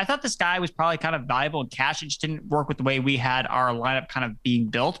mention, I thought this guy was probably kind of valuable in cash. It just didn't work with the way we had our lineup kind of being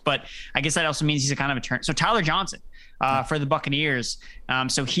built, but I guess that also means he's a kind of a turn. So Tyler Johnson, for the Buccaneers.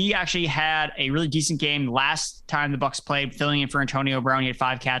 So he actually had a really decent game last time the Bucs played, filling in for Antonio Brown. He had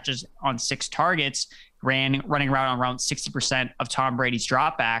 5 catches on 6 targets, running around 60% of Tom Brady's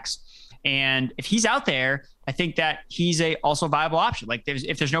dropbacks. And if he's out there, I think that he's also a viable option.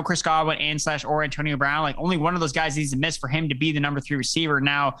 If there's no Chris Godwin or Antonio Brown, only one of those guys needs to miss for him to be the number 3 receiver.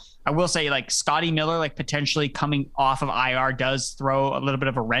 Now, I will say Scotty Miller, potentially coming off of IR does throw a little bit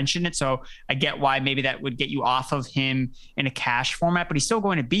of a wrench in it. So I get why maybe that would get you off of him in a cash format, but he's still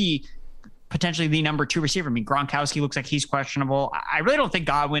going to be potentially the number 2 receiver. Gronkowski looks like he's questionable. I really don't think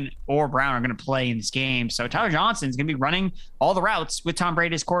Godwin or Brown are going to play in this game. So Tyler Johnson is going to be running all the routes with Tom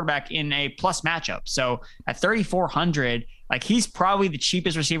Brady as quarterback in a plus matchup. So at 3,400, Like he's probably the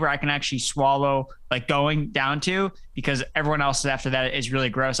cheapest receiver I can actually swallow, like going down to, because everyone else after that is really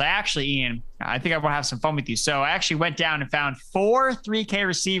gross. Ian, I think I want to have some fun with you. So I actually went down and found 4 3K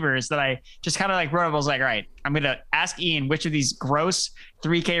receivers that I just kind of like wrote up. I was like, all right, I'm going to ask Ian which of these gross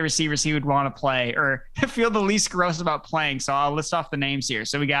 3K receivers he would want to play or feel the least gross about playing. So I'll list off the names here.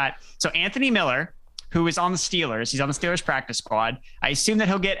 So we got, Anthony Miller, who is on the Steelers. He's on the Steelers practice squad. I assume that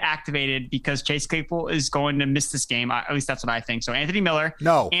he'll get activated because Chase Claypool is going to miss this game. At least that's what I think. So Anthony Miller.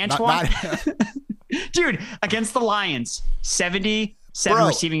 No, Antoine. Not dude, against the Lions, 77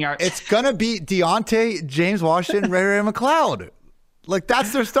 receiving yards. It's going to be Deontay, James Washington, Ray McLeod. Like,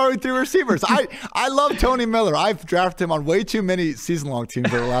 that's their starting 3 receivers. I love Tony Miller. I've drafted him on way too many season-long teams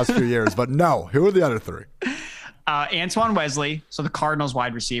over the last few years. But no, who are the other 3? Antoine Wesley, so the Cardinals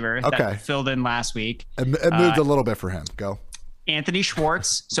wide receiver that filled in last week. It moved a little bit for him. Go. Anthony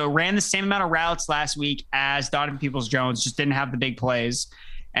Schwartz, so ran the same amount of routes last week as Donovan Peoples-Jones, just didn't have the big plays.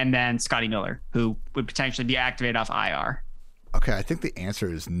 And then Scotty Miller, who would potentially be activated off IR. Okay, I think the answer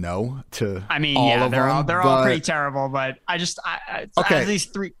is no to they're all pretty terrible, but I these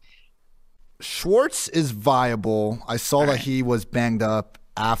 3. Schwartz is viable. I saw that he was banged up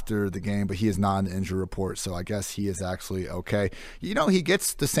after the game, but he is not in the injury report, so I guess he is actually okay. You know, he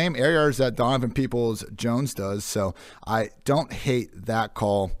gets the same air yards that Donovan Peoples-Jones does, so I don't hate that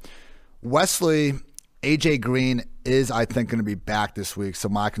call. Wesley, AJ Green is, I think, going to be back this week, so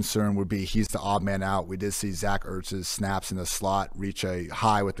my concern would be he's the odd man out. We did see Zach Ertz's snaps in the slot reach a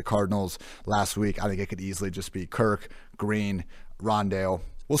high with the Cardinals last week. I think it could easily just be Kirk, Green, Rondale.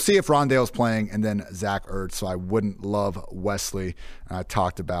 We'll see if Rondale's playing, and then Zach Ertz, so I wouldn't love Wesley. I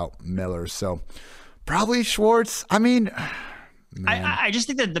talked about Miller, so probably Schwartz. I mean, I just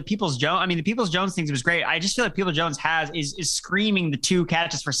think that the Peoples-Jones things was great. I just feel like Peoples-Jones is screaming the 2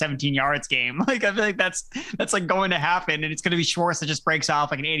 catches for 17 yards game. Like, I feel like that's like going to happen, and it's going to be Schwartz that just breaks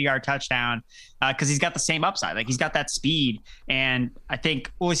off like an 80-yard touchdown because he's got the same upside. Like, he's got that speed. And I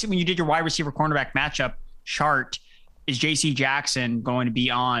think, when you did your wide receiver cornerback matchup chart, is J.C. Jackson going to be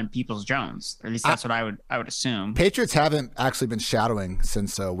on Peoples-Jones? Or at least that's what I would assume. Patriots haven't actually been shadowing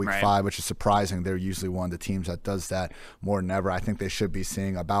since week 5, which is surprising. They're usually one of the teams that does that more than ever. I think they should be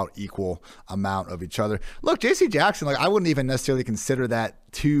seeing about equal amount of each other. Look, J.C. Jackson, like I wouldn't even necessarily consider that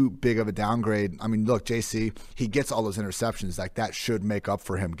too big of a downgrade. I mean, look, JC, he gets all those interceptions. Like that should make up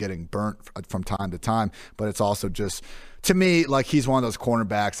for him getting burnt from time to time. But it's also just, to me, like he's one of those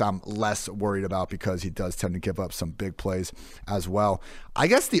cornerbacks I'm less worried about because he does tend to give up some big plays as well. I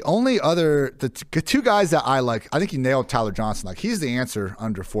guess the only other, the 2 guys that I like, I think you nailed Tyler Johnson. Like he's the answer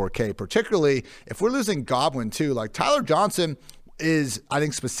under 4K, particularly if we're losing Godwin too. Like Tyler Johnson is, I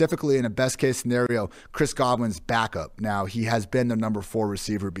think specifically in a best case scenario, Chris Godwin's backup. Now, he has been the number 4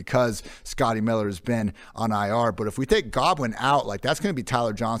 receiver because Scotty Miller has been on IR. But if we take Godwin out, like that's going to be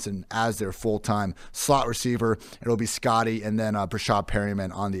Tyler Johnson as their full-time slot receiver. It'll be Scotty and then Brashad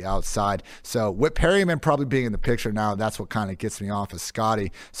Perryman on the outside. So with Perryman probably being in the picture now, that's what kind of gets me off of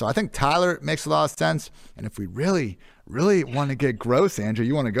Scotty. So I think Tyler makes a lot of sense. And if we really want to get gross, Andrew,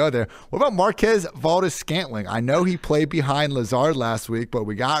 you want to go there. What about Marquez Valdes-Scantling? I know he played behind Lazard last week, but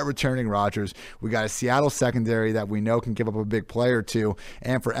we got returning Rodgers. We got a Seattle secondary that we know can give up a big play or two.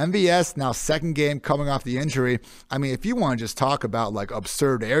 And for MVS, now second game coming off the injury, I mean, if you want to just talk about like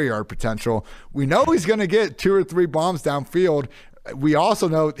absurd air yard potential, we know he's going to get 2 or 3 bombs downfield. We also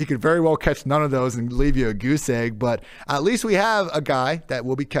know he could very well catch none of those and leave you a goose egg, but at least we have a guy that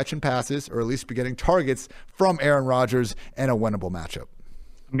will be catching passes or at least be getting targets from Aaron Rodgers and a winnable matchup.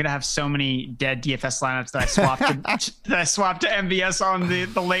 I'm going to have so many dead DFS lineups that I swapped to MVS on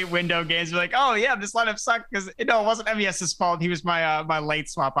the late window games. Be like, oh yeah, this lineup sucked because it wasn't MVS's fault. He was my late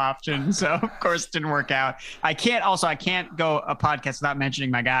swap option. So of course it didn't work out. I can't go a podcast without mentioning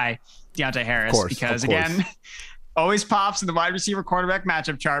my guy, Deontay Harris, because again, always pops in the wide receiver quarterback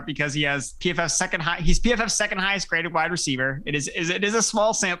matchup chart because he has PFF's second highest graded wide receiver. It is a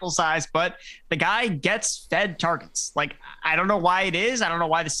small sample size, but the guy gets fed targets. Like, I don't know why it is. I don't know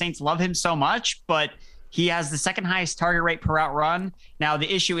why the Saints love him so much, but he has the second highest target rate per route run. Now, the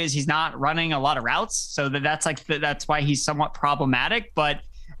issue is he's not running a lot of routes. So that's why he's somewhat problematic, but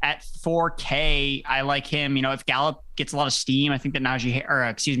at 4K, I like him. You know, if Gallup gets a lot of steam, I think that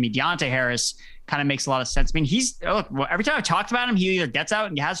Deontay Harris kind of makes a lot of sense. I mean, every time I talked about him, he either gets out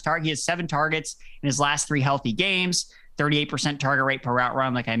and he has 7 targets in his last 3 healthy games. 38% target rate per route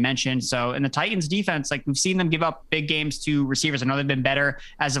run, like I mentioned. So in the Titans defense, like we've seen them give up big games to receivers. I know they've been better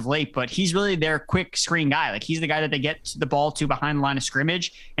as of late, but he's really their quick screen guy. Like he's the guy that they get the ball to behind the line of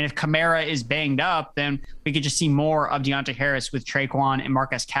scrimmage. And if Kamara is banged up, then we could just see more of Deontay Harris with Traquan and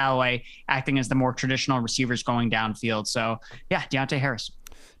Marquez Callaway acting as the more traditional receivers going downfield. So yeah, Deontay Harris.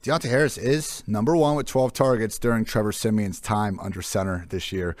 Deontay Harris is number 1 with 12 targets during Trevor Siemian's time under center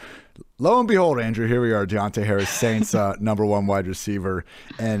this year. Lo and behold, Andrew, here we are, Deontay Harris, Saints number 1 wide receiver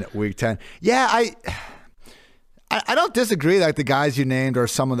in Week 10. Yeah, I don't disagree that the guys you named are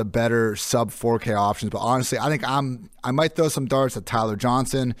some of the better sub 4K options, but honestly, I think I might throw some darts at Tyler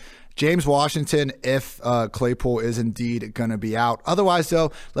Johnson, James Washington, if Claypool is indeed going to be out. Otherwise,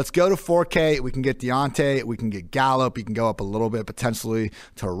 though, let's go to 4K. We can get Deontay. We can get Gallup. You can go up a little bit potentially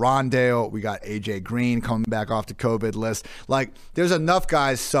to Rondale. We got A.J. Green coming back off the COVID list. Like, there's enough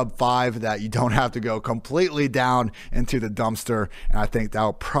guys sub 5 that you don't have to go completely down into the dumpster. And I think that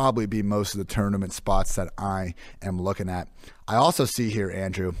will probably be most of the tournament spots that I am looking at. I also see here,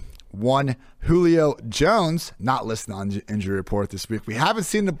 Andrew, one Julio Jones, not listed on the injury report this week. We haven't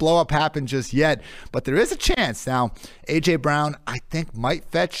seen the blow up happen just yet, but there is a chance. Now, A.J. Brown, I think, might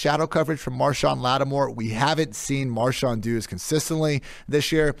fetch shadow coverage from Marshawn Lattimore. We haven't seen Marshawn do this consistently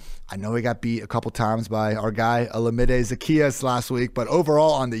this year. I know he got beat a couple times by our guy, Olamide Zaccheaus, last week, but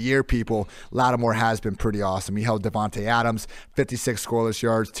overall on the year, people, Lattimore has been pretty awesome. He held Devontae Adams, 56 scoreless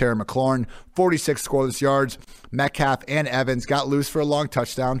yards. Terry McLaurin, 46 scoreless yards. Metcalf and Evans got loose for a long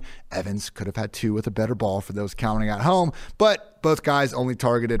touchdown. Evans could have had 2 with a better ball for those counting at home, but both guys only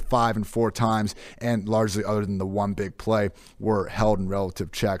targeted 5 and 4 times, and largely other than the one big play were held in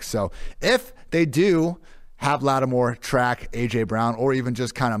relative check. So if they do have Lattimore track A.J. Brown or even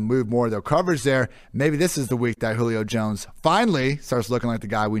just kind of move more of their coverage there, maybe this is the week that Julio Jones finally starts looking like the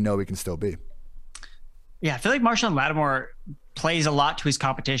guy we know he can still be. Yeah, I feel like Marshawn Lattimore plays a lot to his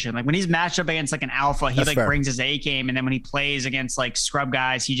competition. Like when he's matched up against like an alpha, he brings his A game. And then when he plays against like scrub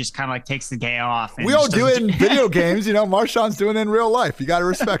guys, he just kind of like takes the day off. And we all do it in video games. You know, Marshawn's doing it in real life. You got to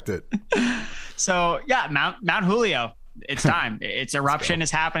respect it. So yeah, Mount Julio. It's time. It's eruption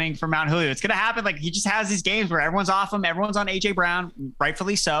is happening for Mount Julio. It's going to happen. Like he just has these games where everyone's off him. Everyone's on A.J. Brown,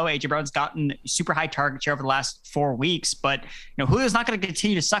 rightfully so. A.J. Brown's gotten super high target share over the last 4 weeks, but Julio's not going to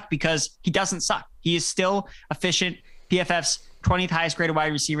continue to suck because he doesn't suck. He is still efficient. PFF's 20th highest graded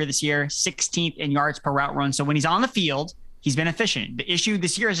wide receiver this year, 16th in yards per route run. So when he's on the field, he's been efficient. The issue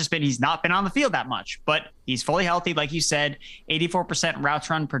this year has just been he's not been on the field that much, but he's fully healthy. Like you said, 84% routes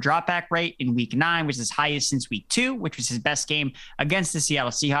run per dropback rate in week 9, which is his highest since week 2, which was his best game against the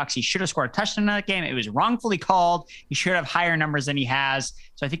Seattle Seahawks. He should have scored a touchdown in that game. It was wrongfully called. He should have higher numbers than he has.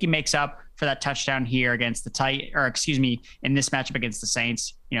 So I think he makes up for that touchdown here against in this matchup against the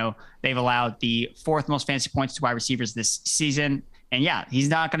Saints. They've allowed the 4th most fantasy points to wide receivers this season. And yeah, he's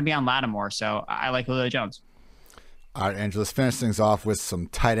not going to be on Lattimore. So I like Julio Jones. All right, Andrew, let's finish things off with some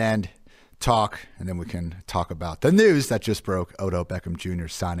tight end talk, and then we can talk about the news that just broke. Odell Beckham Jr.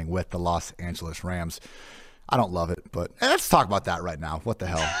 signing with the Los Angeles Rams. I don't love it, but let's talk about that right now. What the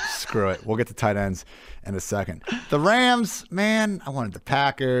hell? Screw it. We'll get to tight ends in a second. The Rams, man, I wanted the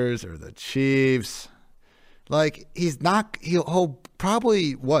Packers or the Chiefs. Like, he'll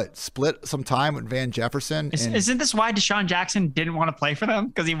probably, split some time with Van Jefferson. Isn't this why Deshaun Jackson didn't want to play for them?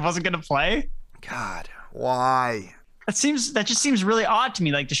 Because he wasn't going to play? God, why? That just seems really odd to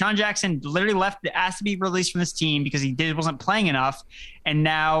me. Like Deshaun Jackson literally asked to be released from this team because he wasn't playing enough. And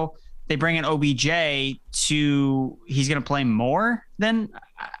now they bring in OBJ he's going to play more than,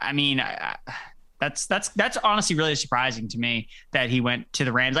 that's honestly really surprising to me that he went to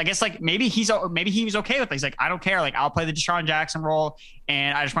the Rams. I guess like maybe he was okay with it. He's like, I don't care. Like I'll play the Deshaun Jackson role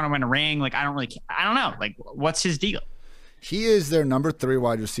and I just want to win a ring. Like, I don't know. Like what's his deal? He is their number 3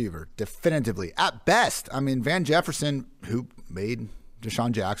 wide receiver, definitively. At best, Van Jefferson, who made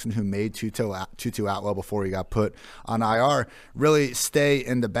Deshaun Jackson, who made Tutu Atwell before he got put on IR, really stay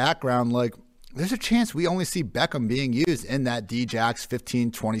in the background. Like, there's a chance we only see Beckham being used in that D-Jax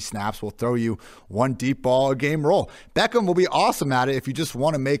 15, 20 snaps. We'll throw you one deep ball a game role. Beckham will be awesome at it if you just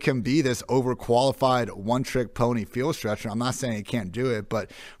want to make him be this overqualified one-trick pony field stretcher. I'm not saying he can't do it,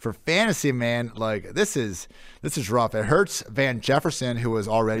 but for fantasy, man, like this is rough. It hurts Van Jefferson, who was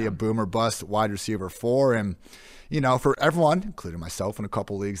already a boomer bust wide receiver 4, and for everyone, including myself in a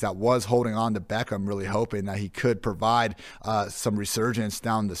couple leagues, that was holding on to Beckham, really hoping that he could provide some resurgence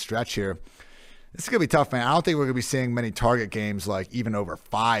down the stretch here. This is going to be tough, man. I don't think we're going to be seeing many target games, like even over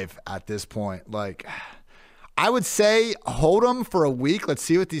 5 at this point. Like, I would say hold him for a week. Let's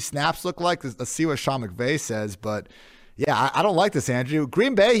see what these snaps look like. Let's see what Sean McVay says. But Yeah, I don't like this, Andrew.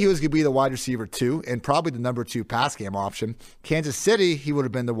 Green Bay, he was going to be the wide receiver 2 and probably the number 2 pass game option. Kansas City, he would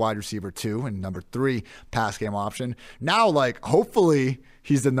have been the wide receiver 2 and number 3 pass game option. Now, like, hopefully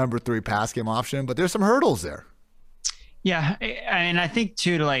he's the number 3 pass game option, but there's some hurdles there. Yeah, and I think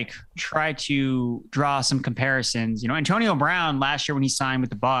too, to like try to draw some comparisons. Antonio Brown last year when he signed with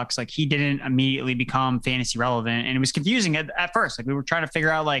the Bucs, like he didn't immediately become fantasy relevant, and it was confusing at first. Like we were trying to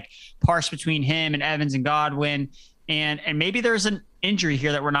figure out like parse between him and Evans and Godwin, and maybe there's an injury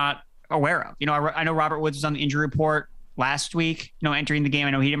here that we're not aware of. I know Robert Woods was on the injury report last week. Entering the game,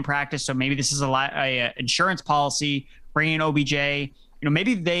 I know he didn't practice, so maybe this is a insurance policy bringing in OBJ.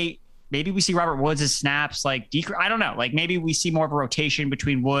 Maybe we see Robert Woods' snaps like I don't know. Like maybe we see more of a rotation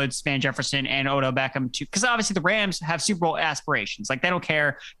between Woods, Van Jefferson, and Odell Beckham too. Because obviously the Rams have Super Bowl aspirations. Like they don't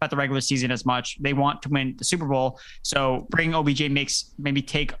care about the regular season as much. They want to win the Super Bowl. So bringing OBJ makes maybe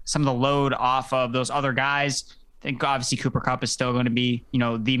take some of the load off of those other guys. I think obviously Cooper Kupp is still going to be,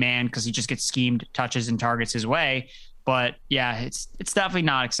 the man because he just gets schemed touches and targets his way. But yeah, it's definitely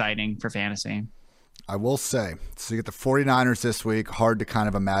not exciting for fantasy. I will say, so you get the 49ers this week. Hard to kind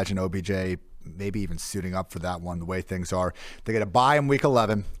of imagine OBJ maybe even suiting up for that one, the way things are. They get a bye in week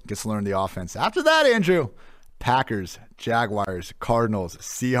 11, gets to learn the offense. After that, Andrew, Packers, Jaguars, Cardinals,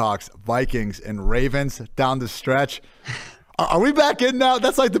 Seahawks, Vikings, and Ravens down the stretch. Are we back in now?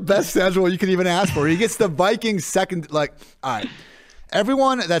 That's like the best schedule you can even ask for. He gets the Vikings second, all right.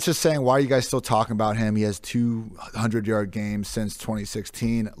 Everyone that's just saying, why are you guys still talking about him? He has 200-yard games since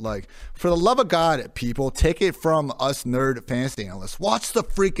 2016. Like, for the love of God, people, take it from us nerd fantasy analysts. Watch the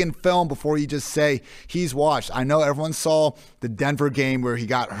freaking film before you just say he's watched. I know everyone saw the Denver game where he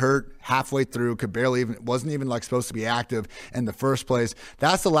got hurt halfway through, wasn't even like supposed to be active in the first place.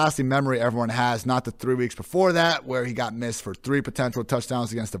 That's the lasting memory everyone has, not the 3 weeks before that where he got missed for 3 potential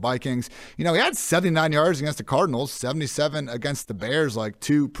touchdowns against the Vikings. He had 79 yards against the Cardinals, 77 against the Bears, like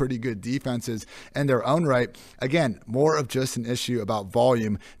 2 pretty good defenses in their own right. Again, more of just an issue about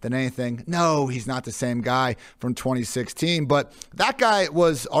volume than anything. No, he's not the same guy from 2016, but that guy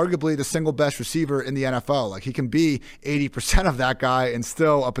was arguably the single best receiver in the NFL. Like he can be 80% of that guy and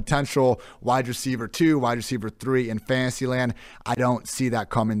still a potential wide receiver 2, wide receiver 3 in fantasy land. I don't see that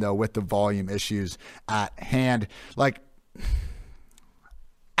coming though with the volume issues at hand. Like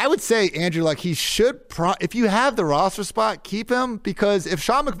I would say, Andrew, like he should, if you have the roster spot, keep him, because if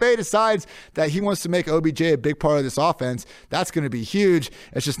Sean McVay decides that he wants to make OBJ a big part of this offense, that's going to be huge.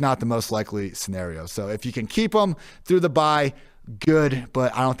 It's just not the most likely scenario. So if you can keep him through the bye, good,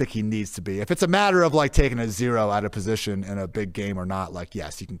 but I don't think he needs to be. If it's a matter of like taking a 0 out of position in a big game or not, like,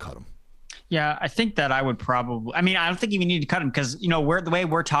 yes, you can cut him. Yeah, I think that I would probably, I don't think you need to cut him because, the way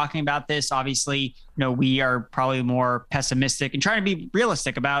we're talking about this, obviously, we are probably more pessimistic and trying to be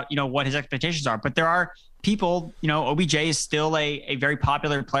realistic about, what his expectations are. But there are people, OBJ is still a very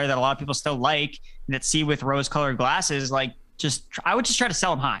popular player that a lot of people still like, that see with rose-colored glasses. Like, I would just try to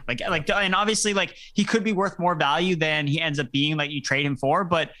sell him high. And obviously, like, he could be worth more value than he ends up being, like you trade him for.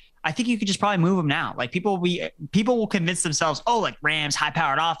 But I think you could just probably move him now. Like people will convince themselves, oh, like Rams high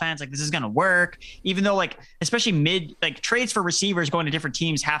powered offense, like this is going to work. Even though like, especially trades for receivers going to different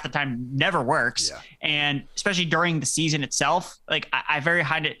teams half the time never works. Yeah. And especially during the season itself, like I'm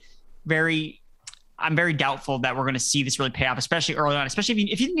very doubtful that we're going to see this really pay off, especially early on,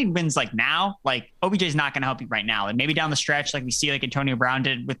 especially if you need wins like now, like OBJ is not going to help you right now. And maybe down the stretch, like we see like Antonio Brown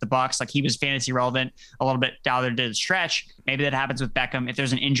did with the Bucs, like he was fantasy relevant a little bit down there to the stretch. Maybe that happens with Beckham. If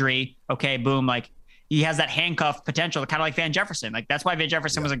there's an injury, okay, boom. Like he has that handcuff potential, kind of like Van Jefferson. Like that's why Van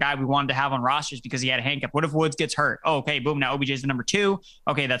Jefferson was a guy we wanted to have on rosters because he had a handcuff. What if Woods gets hurt? Oh, okay, boom. Now OBJ is the number 2.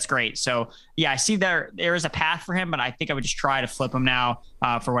 Okay, that's great. So yeah, I see there is a path for him, but I think I would just try to flip him now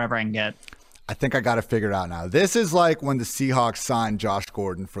for whatever I can get. I think I got it figured out now. This is like when the Seahawks signed Josh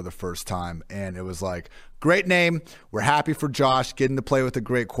Gordon for the first time, and it was like, great name. We're happy for Josh getting to play with a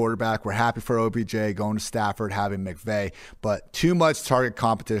great quarterback. We're happy for OBJ going to Stafford, having McVay, but too much target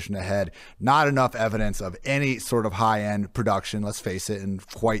competition ahead. Not enough evidence of any sort of high-end production, let's face it, in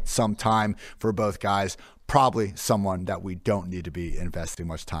quite some time for both guys. Probably someone that we don't need to be investing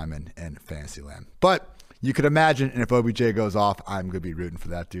much time in fantasy land. But you could imagine, and if OBJ goes off, I'm going to be rooting for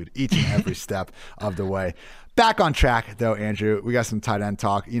that dude each and every step of the way. Back on track, though, Andrew. We got some tight end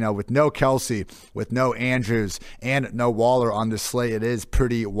talk. With no Kelsey, with no Andrews, and no Waller on this slate, it is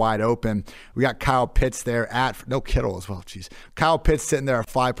pretty wide open. We got Kyle Pitts there no Kittle as well. Jeez. Kyle Pitts sitting there at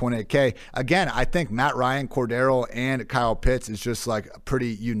 5.8K. Again, I think Matt Ryan, Cordero, and Kyle Pitts is just like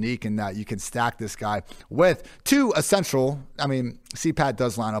pretty unique in that you can stack this guy with 2 essential. CPAT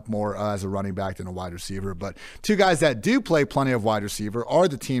does line up more as a running back than a wide receiver, but 2 guys that do play plenty of wide receiver are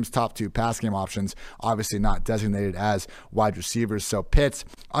the team's top 2 pass game options. Obviously not not designated as wide receivers. So Pitts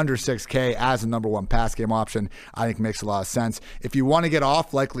under 6K as a number one pass game option, I think makes a lot of sense. If you want to get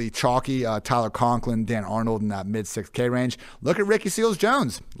off, likely chalky, Tyler Conklin, Dan Arnold in that mid 6K range, look at Ricky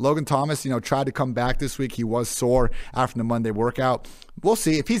Seals-Jones. Logan Thomas, tried to come back this week. He was sore after the Monday workout. We'll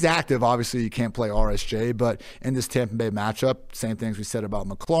see. If he's active, obviously you can't play RSJ, but in this Tampa Bay matchup, same things we said about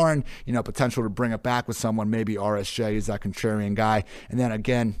McLaurin, potential to bring it back with someone, maybe RSJ is that contrarian guy. And then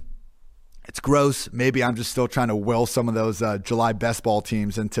again, it's gross. Maybe I'm just still trying to will some of those July best ball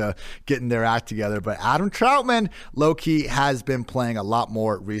teams into getting their act together. But Adam Troutman, low-key, has been playing a lot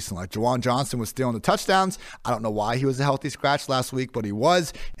more recently. Like Juwan Johnson was stealing the touchdowns. I don't know why he was a healthy scratch last week, but he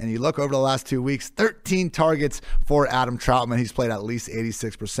was. And you look over the last 2 weeks, 13 targets for Adam Troutman. He's played at least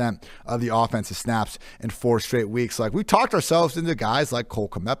 86% of the offensive snaps in 4 straight weeks. Like, we talked ourselves into guys like Cole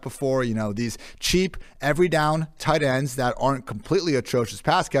Kmet before, these cheap, every down tight ends that aren't completely atrocious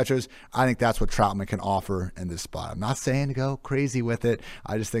pass catchers. I think that's what Troutman can offer in this spot. I'm not saying to go crazy with it.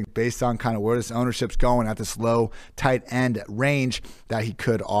 I just think based on kind of where this ownership's going at this low tight end range, that he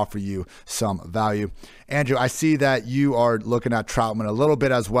could offer you some value. Andrew, I see that you are looking at Troutman a little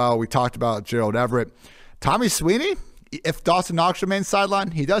bit as well. We talked about Gerald Everett. Tommy Sweeney, if Dawson Knox remains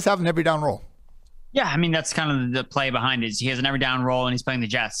sidelined, he does have an every down role. Yeah, I mean, that's kind of the play behind it. He has an every down role, and he's playing the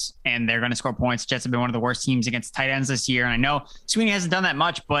Jets, and they're going to score points. Jets have been one of the worst teams against tight ends this year, and I know Sweeney hasn't done that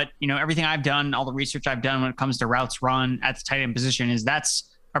much, but, everything I've done, all the research I've done when it comes to routes run at the tight end position is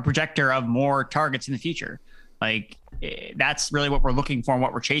that's a projector of more targets in the future. Like, that's really what we're looking for and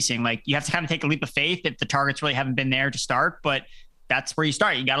what we're chasing. Like, you have to kind of take a leap of faith if the targets really haven't been there to start, but that's where you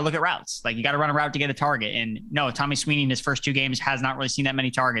start. You got to look at routes. Like, you got to run a route to get a target. And no, Tommy Sweeney in his first 2 games has not really seen that many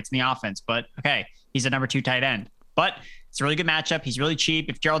targets in the offense, but okay. He's a number 2 tight end, but it's a really good matchup. He's really cheap.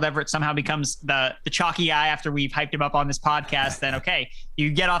 If Gerald Everett somehow becomes the chalky guy after we've hyped him up on this podcast, then okay, you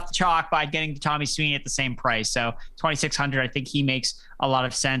get off the chalk by getting Tommy Sweeney at the same price. So 2,600, I think he makes a lot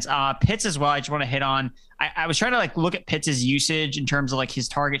of sense. Pitts as well. I just want to hit on. I was trying to look at Pitts's usage in terms of his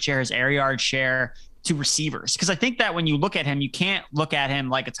target share, his air yard share to receivers, because I think that when you look at him, you can't look at him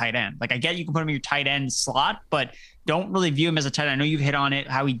like a tight end. Like, I get you can put him in your tight end slot, but don't really view him as a tight end. I know you've hit on it,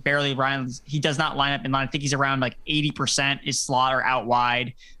 how he barely runs. He does not line up in line. I think he's around 80% is slot or out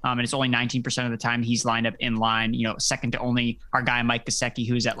wide. And it's only 19% of the time he's lined up in line, second to only our guy, Mike Gesicki,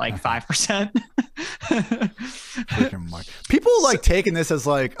 who's at 5%. Freaking Mike. People taking this as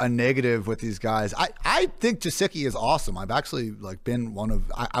a negative with these guys. I think Gesicki is awesome. I've actually been one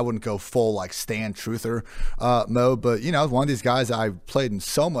of, I wouldn't go full Stan truther mode, but one of these guys I've played in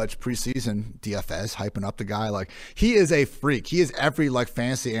so much preseason DFS, hyping up the guy. He is a freak. He is every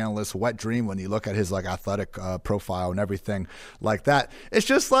fantasy analyst's wet dream when you look at his athletic profile and everything like that. It's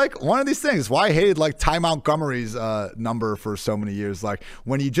just one of these things. Why I hated Ty Montgomery's number for so many years.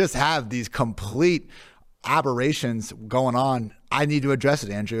 When you just have these complete aberrations going on, I need to address it,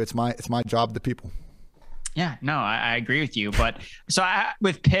 Andrew. It's my job, the people. Yeah, no, I agree with you. But so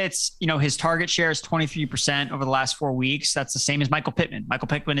with Pitts, his target share is 23% over the last 4 weeks. That's the same as Michael Pittman. Michael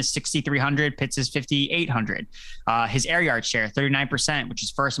Pittman is 6,300. Pitts is 5,800. His air yard share, 39%, which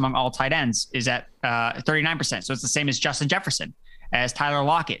is first among all tight ends, is at 39%. So it's the same as Justin Jefferson, as Tyler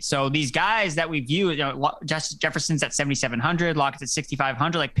Lockett. So these guys that we view, Justin Jefferson's at 7,700, Lockett's at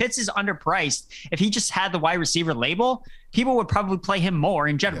 6,500. Pitts is underpriced. If he just had the wide receiver label, people would probably play him more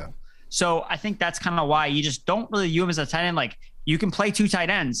in general. Yeah. So I think that's kind of why you just don't really view him as a tight end. You can play 2 tight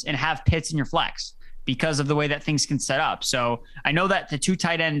ends and have Pitts in your flex because of the way that things can set up. So I know that the 2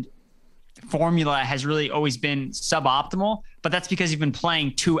 tight end formula has really always been suboptimal, but that's because you've been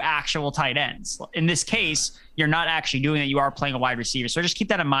playing 2 actual tight ends. In this case, you're not actually doing that. You are playing a wide receiver. So just keep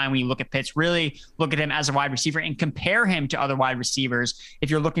that in mind when you look at Pitts. Really look at him as a wide receiver and compare him to other wide receivers. If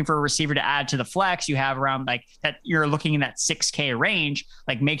you're looking for a receiver to add to the flex, you have around that, you're looking in that 6K range,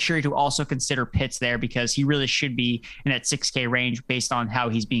 make sure to also consider Pitts there, because he really should be in that 6K range based on how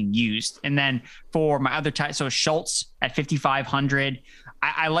he's being used. And then for my other tight, so Schultz at 5,500.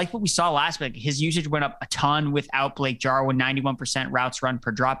 I like what we saw last week. His usage went up a ton without Blake Jarwin, 91% routes run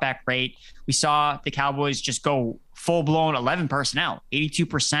per dropback rate. We saw the Cowboys just go full-blown 11 personnel.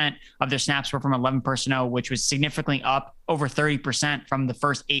 82% of their snaps were from 11 personnel, which was significantly up over 30% from the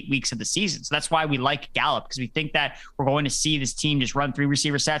first 8 weeks of the season. So that's why we like Gallup, because we think that we're going to see this team just run 3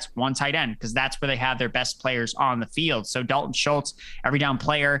 receiver sets, 1 tight end, because that's where they have their best players on the field. So Dalton Schultz, every down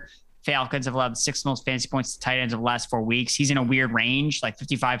player. Falcons have allowed the 6th most fantasy points to tight ends of the last 4 weeks. He's in a weird range,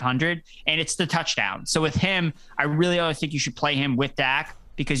 5,500, and it's the touchdown. So with him, I really think you should play him with Dak,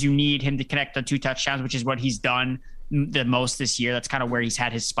 because you need him to connect on 2 touchdowns, which is what he's done the most this year. That's kind of where he's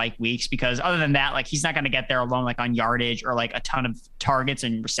had his spike weeks, because other than that, like he's not going to get there alone, like on yardage or like a ton of targets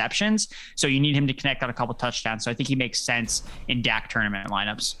and receptions. So you need him to connect on a couple touchdowns. So I think he makes sense in Dak tournament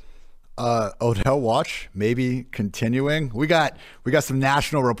lineups. Odell watch maybe continuing. We got some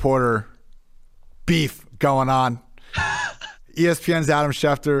national reporter beef going on. ESPN's Adam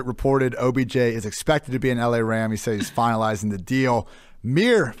Schefter reported OBJ is expected to be an LA Ram. He said he's finalizing the deal.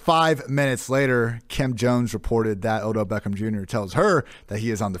 Mere 5 minutes later, Kim Jones reported that Odell Beckham Jr. tells her that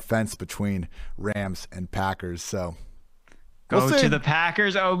he is on the fence between Rams and Packers. So go to the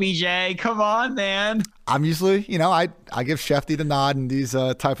Packers, OBJ. Come on, man. I'm usually, I give Shefty the nod in these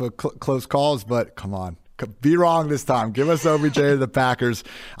type of close calls, but come on. Be wrong this time. Give us OBJ to the Packers.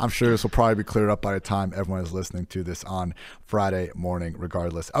 I'm sure this will probably be cleared up by the time everyone is listening to this on Friday morning,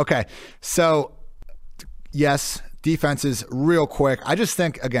 regardless. Okay, so yes, defenses real quick. I just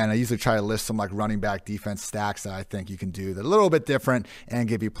think, again, I usually try to list some like running back defense stacks that I think you can do that are a little bit different and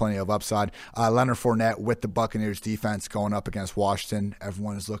give you plenty of upside. Leonard Fournette with the Buccaneers defense going up against Washington.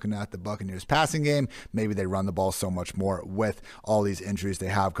 Everyone is looking at the Buccaneers passing game. Maybe they run the ball so much more with all these injuries they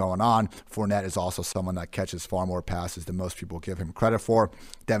have going on. Fournette is also someone that catches far more passes than most people give him credit for.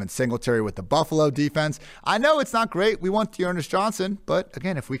 Devin Singletary with the Buffalo defense. I know it's not great. We want Dearness Johnson, but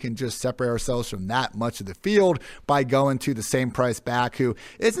again, if we can just separate ourselves from that much of the field by going to the same price back, who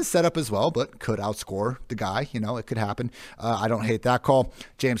isn't set up as well, but could outscore the guy. It could happen. I don't hate that call.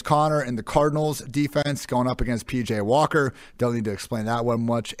 James Conner and the Cardinals defense going up against PJ Walker. Don't need to explain that one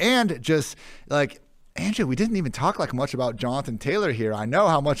much. And just like, Andrew, we didn't even talk like much about Jonathan Taylor here. I know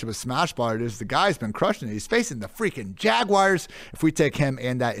how much of a smash bar it is. The guy's been crushing it. He's facing the freaking Jaguars. If we take him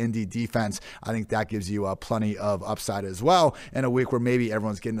and that Indy defense, I think that gives you plenty of upside as well in a week where maybe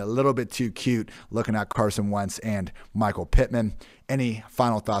everyone's getting a little bit too cute looking at Carson Wentz and Michael Pittman. Any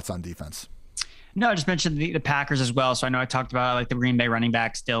final thoughts on defense? No, I just mentioned the Packers as well. So I know I talked about like the Green Bay running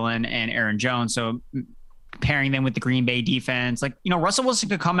backs, Dylan and Aaron Jones. So pairing them with the Green Bay defense, like, Russell Wilson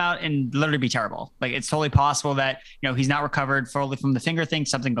could come out and literally be terrible. Like, it's totally possible that, he's not recovered fully from the finger thing.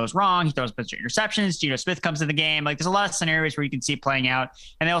 Something goes wrong. He throws a bunch of interceptions. Geno Smith comes to the game. Like, there's a lot of scenarios where you can see it playing out,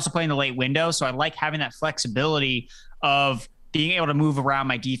 and they also play in the late window. So I like having that flexibility of being able to move around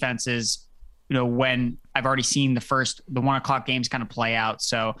my defenses, when I've already seen the 1 o'clock games kind of play out.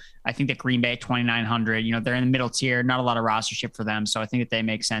 So I think that Green Bay at 2,900, they're in the middle tier, not a lot of rostership for them. So I think that they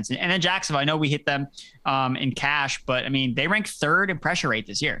make sense. And then Jacksonville, I know we hit them in cash, but I mean, they rank 3rd in pressure rate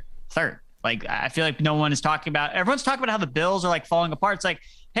this year. 3rd. Like, I feel like everyone's talking about how the Bills are like falling apart. It's like,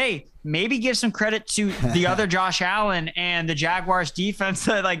 hey, maybe give some credit to the other Josh Allen and the Jaguars defense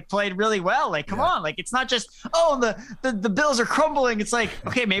that like played really well. Like, come on. Like, it's not just, the Bills are crumbling. It's like,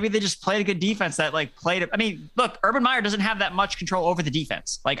 okay, maybe they just played a good defense that like played. I mean, look, Urban Meyer doesn't have that much control over the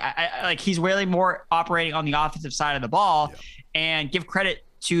defense. Like, I like he's really more operating on the offensive side of the ball, and give credit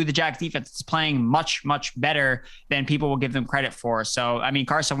to the Jags defense. It's playing much, much better than people will give them credit for. So, I mean,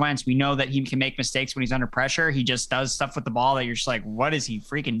 Carson Wentz, we know that he can make mistakes when he's under pressure. He just does stuff with the ball that you're just like, what is he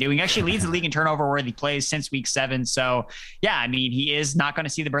freaking doing? He actually leads the league in turnover-worthy plays since week 7. So, yeah, I mean, he is not going to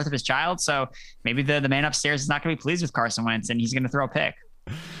see the birth of his child. So maybe the man upstairs is not going to be pleased with Carson Wentz, and he's going to throw a pick.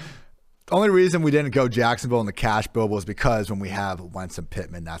 The only reason we didn't go Jacksonville in the cash build was because when we have Wentz and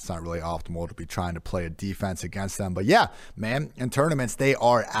Pittman, that's not really optimal to be trying to play a defense against them. But yeah, man, in tournaments, they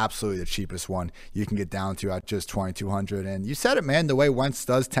are absolutely the cheapest one you can get down to at just 2,200. And you said it, man, the way Wentz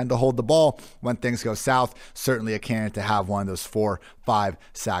does tend to hold the ball when things go south, certainly a candidate to have one of those 4-5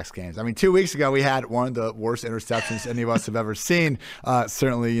 sacks games. I mean, 2 weeks ago, we had one of the worst interceptions any of us have ever seen.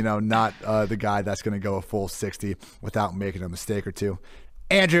 Certainly, not the guy that's going to go a full 60 without making a mistake or two.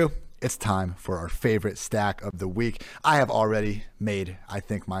 Andrew, it's time for our favorite stack of the week. I have already made, I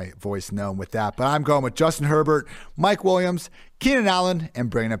think, my voice known with that, but I'm going with Justin Herbert, Mike Williams, Keenan Allen, and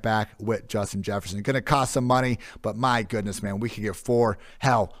bringing it back with Justin Jefferson. Going to cost some money, but my goodness, man, we could get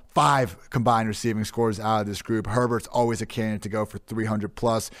 5 combined receiving scores out of this group. Herbert's always a candidate to go for 300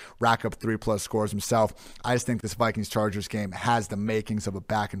 plus, rack up 3+ scores himself. I just think this Vikings-Chargers game has the makings of a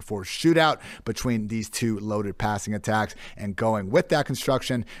back and forth shootout between these two loaded passing attacks, and going with that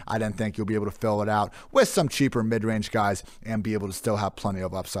construction, I then think you'll be able to fill it out with some cheaper mid-range guys and be able to still have plenty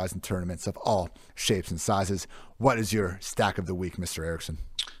of upsides in tournaments of all shapes and sizes. What is your stack of the week, Mr. Erickson?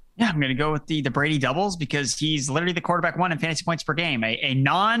 Yeah, I'm going to go with the Brady doubles, because he's literally the quarterback 1 in fantasy points per game. A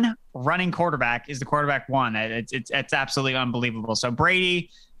non-running quarterback is the quarterback 1. It's absolutely unbelievable. So Brady,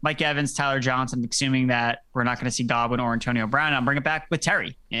 Mike Evans, Tyler Johnson, assuming that we're not going to see Godwin or Antonio Brown, I'll bring it back with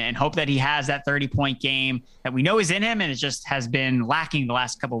Terry and hope that he has that 30-point game that we know is in him, and it just has been lacking the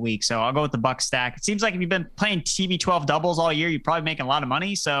last couple of weeks. So I'll go with the Buck stack. It seems like if you've been playing TB12 doubles all year, you're probably making a lot of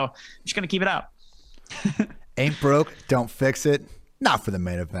money. So I'm just going to keep it up. Ain't broke, don't fix it. Not for the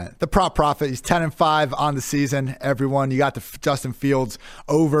main event. The prop profit, he's 10-5 on the season. Everyone, you got the Justin Fields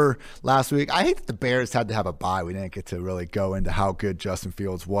over last week. I hate that the Bears had to have a bye. We didn't get to really go into how good Justin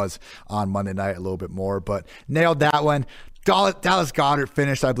Fields was on Monday night a little bit more, but nailed that one. Dallas Goedert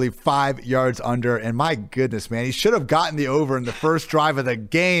finished, I believe, 5 yards under. And my goodness, man, he should have gotten the over in the first drive of the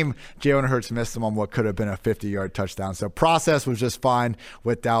game. Jalen Hurts missed him on what could have been a 50-yard touchdown. So process was just fine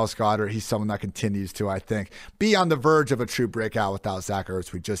with Dallas Goedert. He's someone that continues to, I think, be on the verge of a true breakout without Zach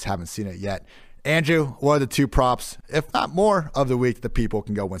Ertz. We just haven't seen it yet. Andrew, what are the 2 props, if not more, of the week that people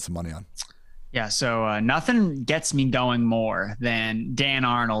can go win some money on? Yeah, so nothing gets me going more than Dan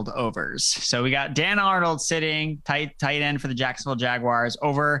Arnold overs. So we got Dan Arnold sitting tight end for the Jacksonville Jaguars,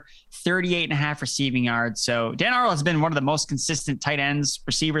 over 38.5 receiving yards. So Dan Arnold has been one of the most consistent tight ends,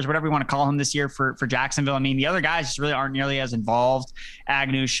 receivers, whatever you want to call him this year for Jacksonville. I mean, the other guys just really aren't nearly as involved.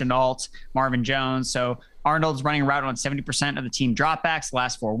 Agnew, Shenault, Marvin Jones. So Arnold's running a route on 70% of the team dropbacks the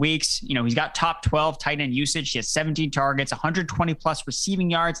last 4 weeks. You know, he's got top 12 tight end usage. He has 17 targets, 120 plus receiving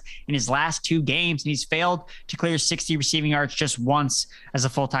yards in his last 2 games. And he's failed to clear 60 receiving yards just once as a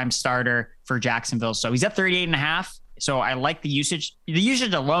full-time starter for Jacksonville. So he's at 38.5. So I like the usage. The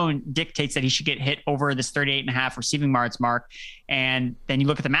usage alone dictates that he should get hit over this 38.5 receiving yards mark. And then you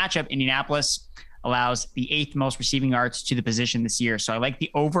look at the matchup, Indianapolis allows the 8th most receiving yards to the position this year. So I like the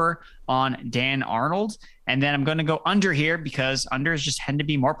over on Dan Arnold. And then I'm going to go under here because unders just tend to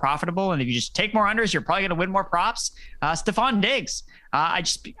be more profitable. And if you just take more unders, you're probably going to win more props. Stephon Diggs. I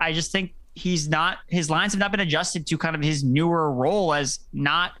just think his lines have not been adjusted to kind of his newer role as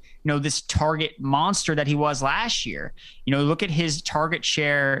not, this target monster that he was last year. Look at his target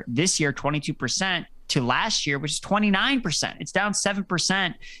share this year, 22%. To last year, which is 29%. It's down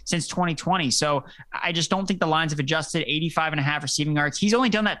 7% since 2020. So I just don't think the lines have adjusted. 85.5 receiving yards. He's only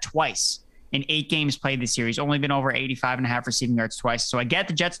done that twice in 8 games played this year. He's only been over 85.5 receiving yards twice. So I get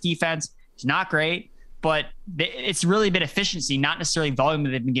the Jets defense. It's not great, but it's really been efficiency, not necessarily volume that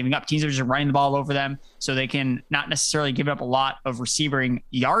they've been giving up. Teams are just running the ball over them so they can not necessarily give up a lot of receiving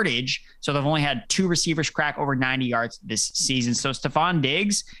yardage. So they've only had 2 receivers crack over 90 yards this season. So Stephon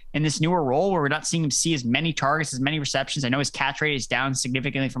Diggs in this newer role where we're not seeing him see as many targets, as many receptions. I know his catch rate is down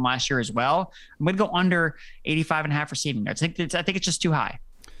significantly from last year as well. I'm going to go under 85.5 receiving yards. I think it's just too high.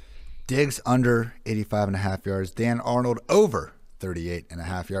 Diggs under 85.5 yards. Dan Arnold over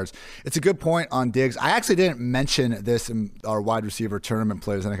 38.5 yards. It's a good point on Diggs. I actually didn't mention this in our wide receiver tournament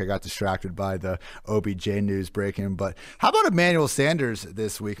plays. I think I got distracted by the OBJ news breaking. But how about Emmanuel Sanders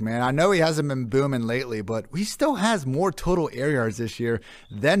this week, man? I know he hasn't been booming lately, but he still has more total air yards this year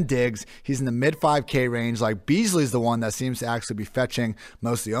than Diggs. He's in the mid 5K range. Like Beasley's the one that seems to actually be fetching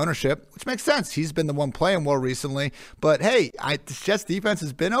most of the ownership, which makes sense. He's been the one playing more recently. But hey, the Jets defense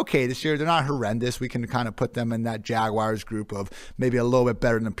has been okay this year. They're not horrendous. We can kind of put them in that Jaguars group of maybe a little bit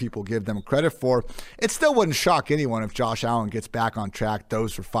better than people give them credit for. It still wouldn't shock anyone if Josh Allen gets back on track,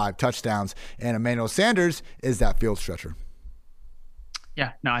 throws for 5 touchdowns, and Emmanuel Sanders is that field stretcher.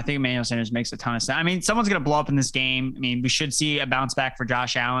 Yeah, no, I think Emmanuel Sanders makes a ton of sense. I mean, someone's going to blow up in this game. I mean, we should see a bounce back for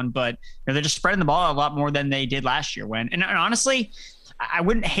Josh Allen, but they're just spreading the ball a lot more than they did last year. And honestly, I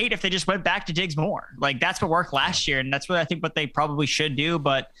wouldn't hate if they just went back to Diggs more. Like that's what worked last year. And that's what I think what they probably should do.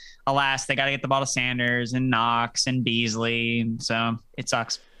 But alas, they got to get the ball to Sanders and Knox and Beasley. So it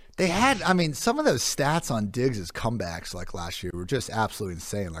sucks. They had, some of those stats on Diggs' comebacks like last year were just absolutely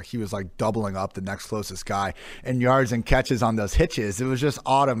insane. Like he was like doubling up the next closest guy in yards and catches on those hitches. It was just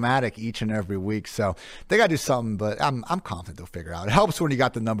automatic each and every week. So they got to do something, but I'm confident they'll figure it out. It helps when you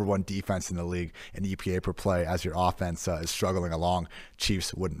got the number 1 defense in the league in EPA per play as your offense is struggling along.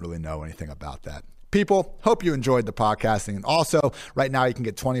 Chiefs wouldn't really know anything about that. People, hope you enjoyed the podcasting. And also, right now, you can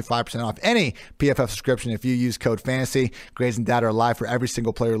get 25% off any PFF subscription if you use code FANTASY. Grades and data are live for every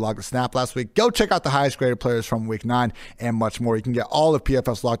single player logged to Snap last week. Go check out the highest graded players from Week 9 and much more. You can get all of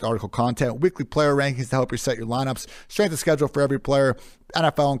PFF's locked article content, weekly player rankings to help you set your lineups, strength of schedule for every player,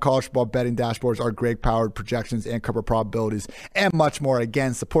 NFL and college football betting dashboards, our Greg-powered projections and cover probabilities, and much more.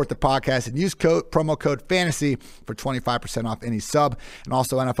 Again, support the podcast and use promo code FANTASY for 25% off any sub. And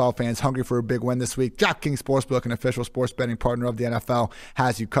also, NFL fans hungry for a big win this week, DraftKings Sportsbook, an official sports betting partner of the NFL,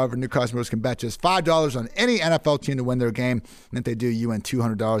 has you covered. New customers can bet just $5 on any NFL team to win their game. And if they do, you win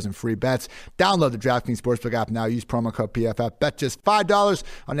 $200 in free bets. Download the DraftKings Sportsbook app now. Use promo code PFF. Bet just $5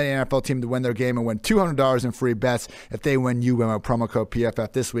 on any NFL team to win their game and win $200 in free bets. If they win, you win with promo code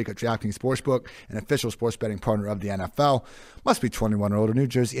PFF this week at DraftKings Sportsbook, an official sports betting partner of the NFL. Must be 21 or older. New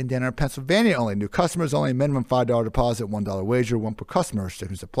Jersey, Indiana, or Pennsylvania only. New customers only. Minimum $5 deposit, $1 wager, 1 per customer.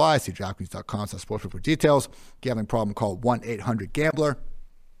 Restrictions apply. See DraftKings.com/sportsbook for details. Gambling problem, call 1-800-GAMBLER.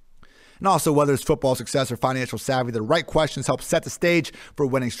 And also, whether it's football success or financial savvy, the right questions help set the stage for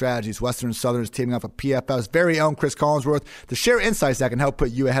winning strategies. Western and Southern is teaming up with PFF's very own Chris Collinsworth to share insights that can help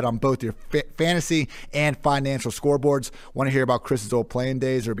put you ahead on both your fantasy and financial scoreboards. Want to hear about Chris's old playing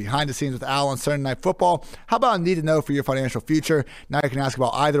days or behind the scenes with Al on Sunday Night Football? How about a need to know for your financial future? Now you can ask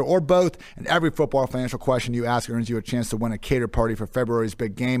about either or both, and every football financial question you ask earns you a chance to win a cater party for February's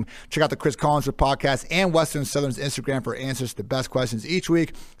big game. Check out the Chris Collinsworth podcast and Western and Southern's Instagram for answers to the best questions each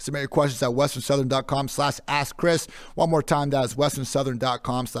week. Submit your questions at westernsouthern.com/askchris. One more time, that is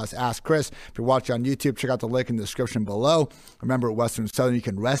westernsouthern.com/askchris. If you're watching on YouTube, check out the link in the description below. Remember, at Western Southern, you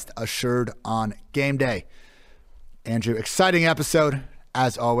can rest assured on game day. Andrew, exciting episode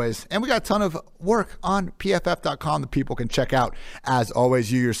as always. And we got a ton of work on PFF.com that people can check out. As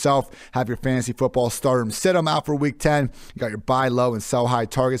always, you yourself have your fantasy football start 'em, sit 'em out for week 10. You got your buy low and sell high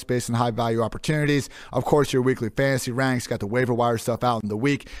targets based on high value opportunities. Of course, your weekly fantasy ranks. Got the waiver wire stuff out in the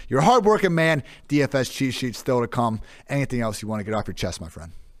week. You're a hardworking man. DFS cheat sheet still to come. Anything else you want to get off your chest, my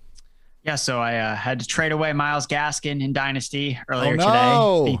friend? Yeah, so I had to trade away Myles Gaskin in Dynasty earlier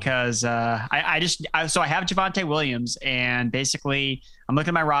today because so I have Javonte Williams, and basically I'm looking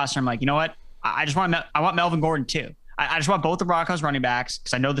at my roster. I'm like, you know what? I want Melvin Gordon too. I just want both the Broncos running backs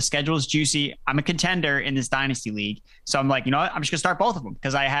because I know the schedule is juicy. I'm a contender in this Dynasty league. So I'm like, you know what? I'm just going to start both of them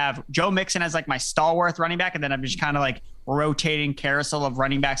because I have Joe Mixon as like my stalwart running back. And then I'm just kind of like rotating carousel of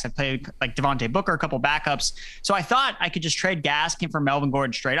running backs. I played like Devontae Booker, a couple backups. So I thought I could just trade Gaskin for Melvin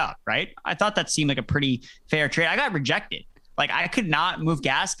Gordon straight up, right? I thought that seemed like a pretty fair trade. I got rejected. Like, I could not move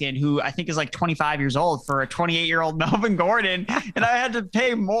Gaskin, who I think is like 25 years old, for a 28-year-old Melvin Gordon. And I had to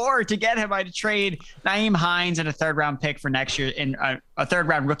pay more to get him. I had to trade Nyheim Hines and a third-round pick for next year, and a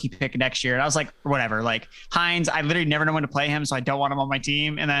third-round rookie pick next year. And I was like, whatever. Like, Hines, I literally never know when to play him, so I don't want him on my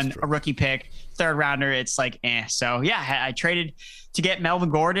team. And then a rookie pick, third-rounder, it's like, eh. So, yeah, I traded to get Melvin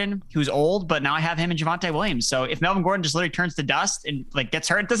Gordon, who's old, but now I have him and Javonte Williams. So if Melvin Gordon just literally turns to dust and like gets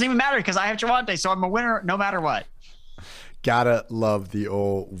hurt, it doesn't even matter because I have Javonte, so I'm a winner no matter what. Gotta love the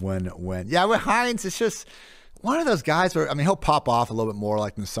old win-win. Yeah, with Hines, it's just one of those guys where, I mean, he'll pop off a little bit more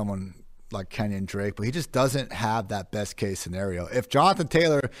like than someone like Kenyon Drake, but he just doesn't have that best case scenario. If Jonathan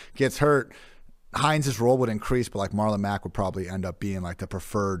Taylor gets hurt, Hines' role would increase, but like Marlon Mack would probably end up being like the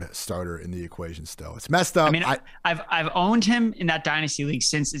preferred starter in the equation still. It's messed up. I mean, I've owned him in that Dynasty league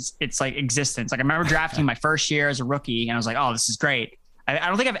since it's like existence. Like, I remember drafting my first year as a rookie, and I was like, oh, this is great. I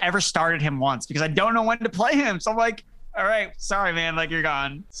don't think I've ever started him once because I don't know when to play him. So I'm like, all right, sorry, man. Like, you're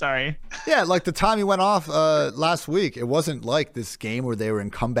gone. Sorry. Yeah, like the time he went off last week, it wasn't like this game where they were in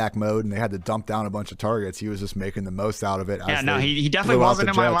comeback mode and they had to dump down a bunch of targets. He was just making the most out of it. Yeah, no, he definitely wasn't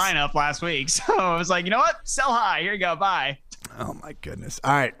in my lineup last week. So I was like, you know what? Sell high. Here you go. Bye. Oh, my goodness.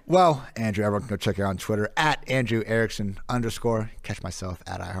 All right. Well, Andrew, everyone can go check out on Twitter at Andrew Erickson _. Catch myself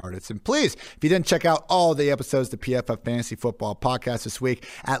at iHeartIt. And please, if you didn't check out all the episodes of the PFF Fantasy Football Podcast this week,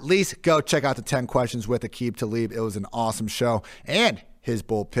 at least go check out the 10 Questions with Aqib Talib. It was an awesome show. And his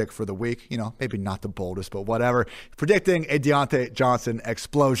bold pick for the week, you know, maybe not the boldest, but whatever, predicting a Deontay Johnson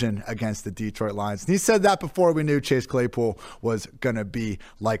explosion against the Detroit Lions. And he said that before we knew Chase Claypool was going to be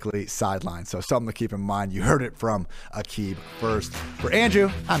likely sidelined. So something to keep in mind. You heard it from Aqib first. For Andrew,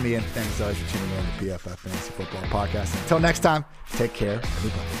 I'm Ian. Thanks always for tuning in to the PFF Fantasy Football Podcast. Until next time, take care,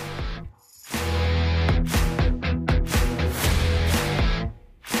 everybody.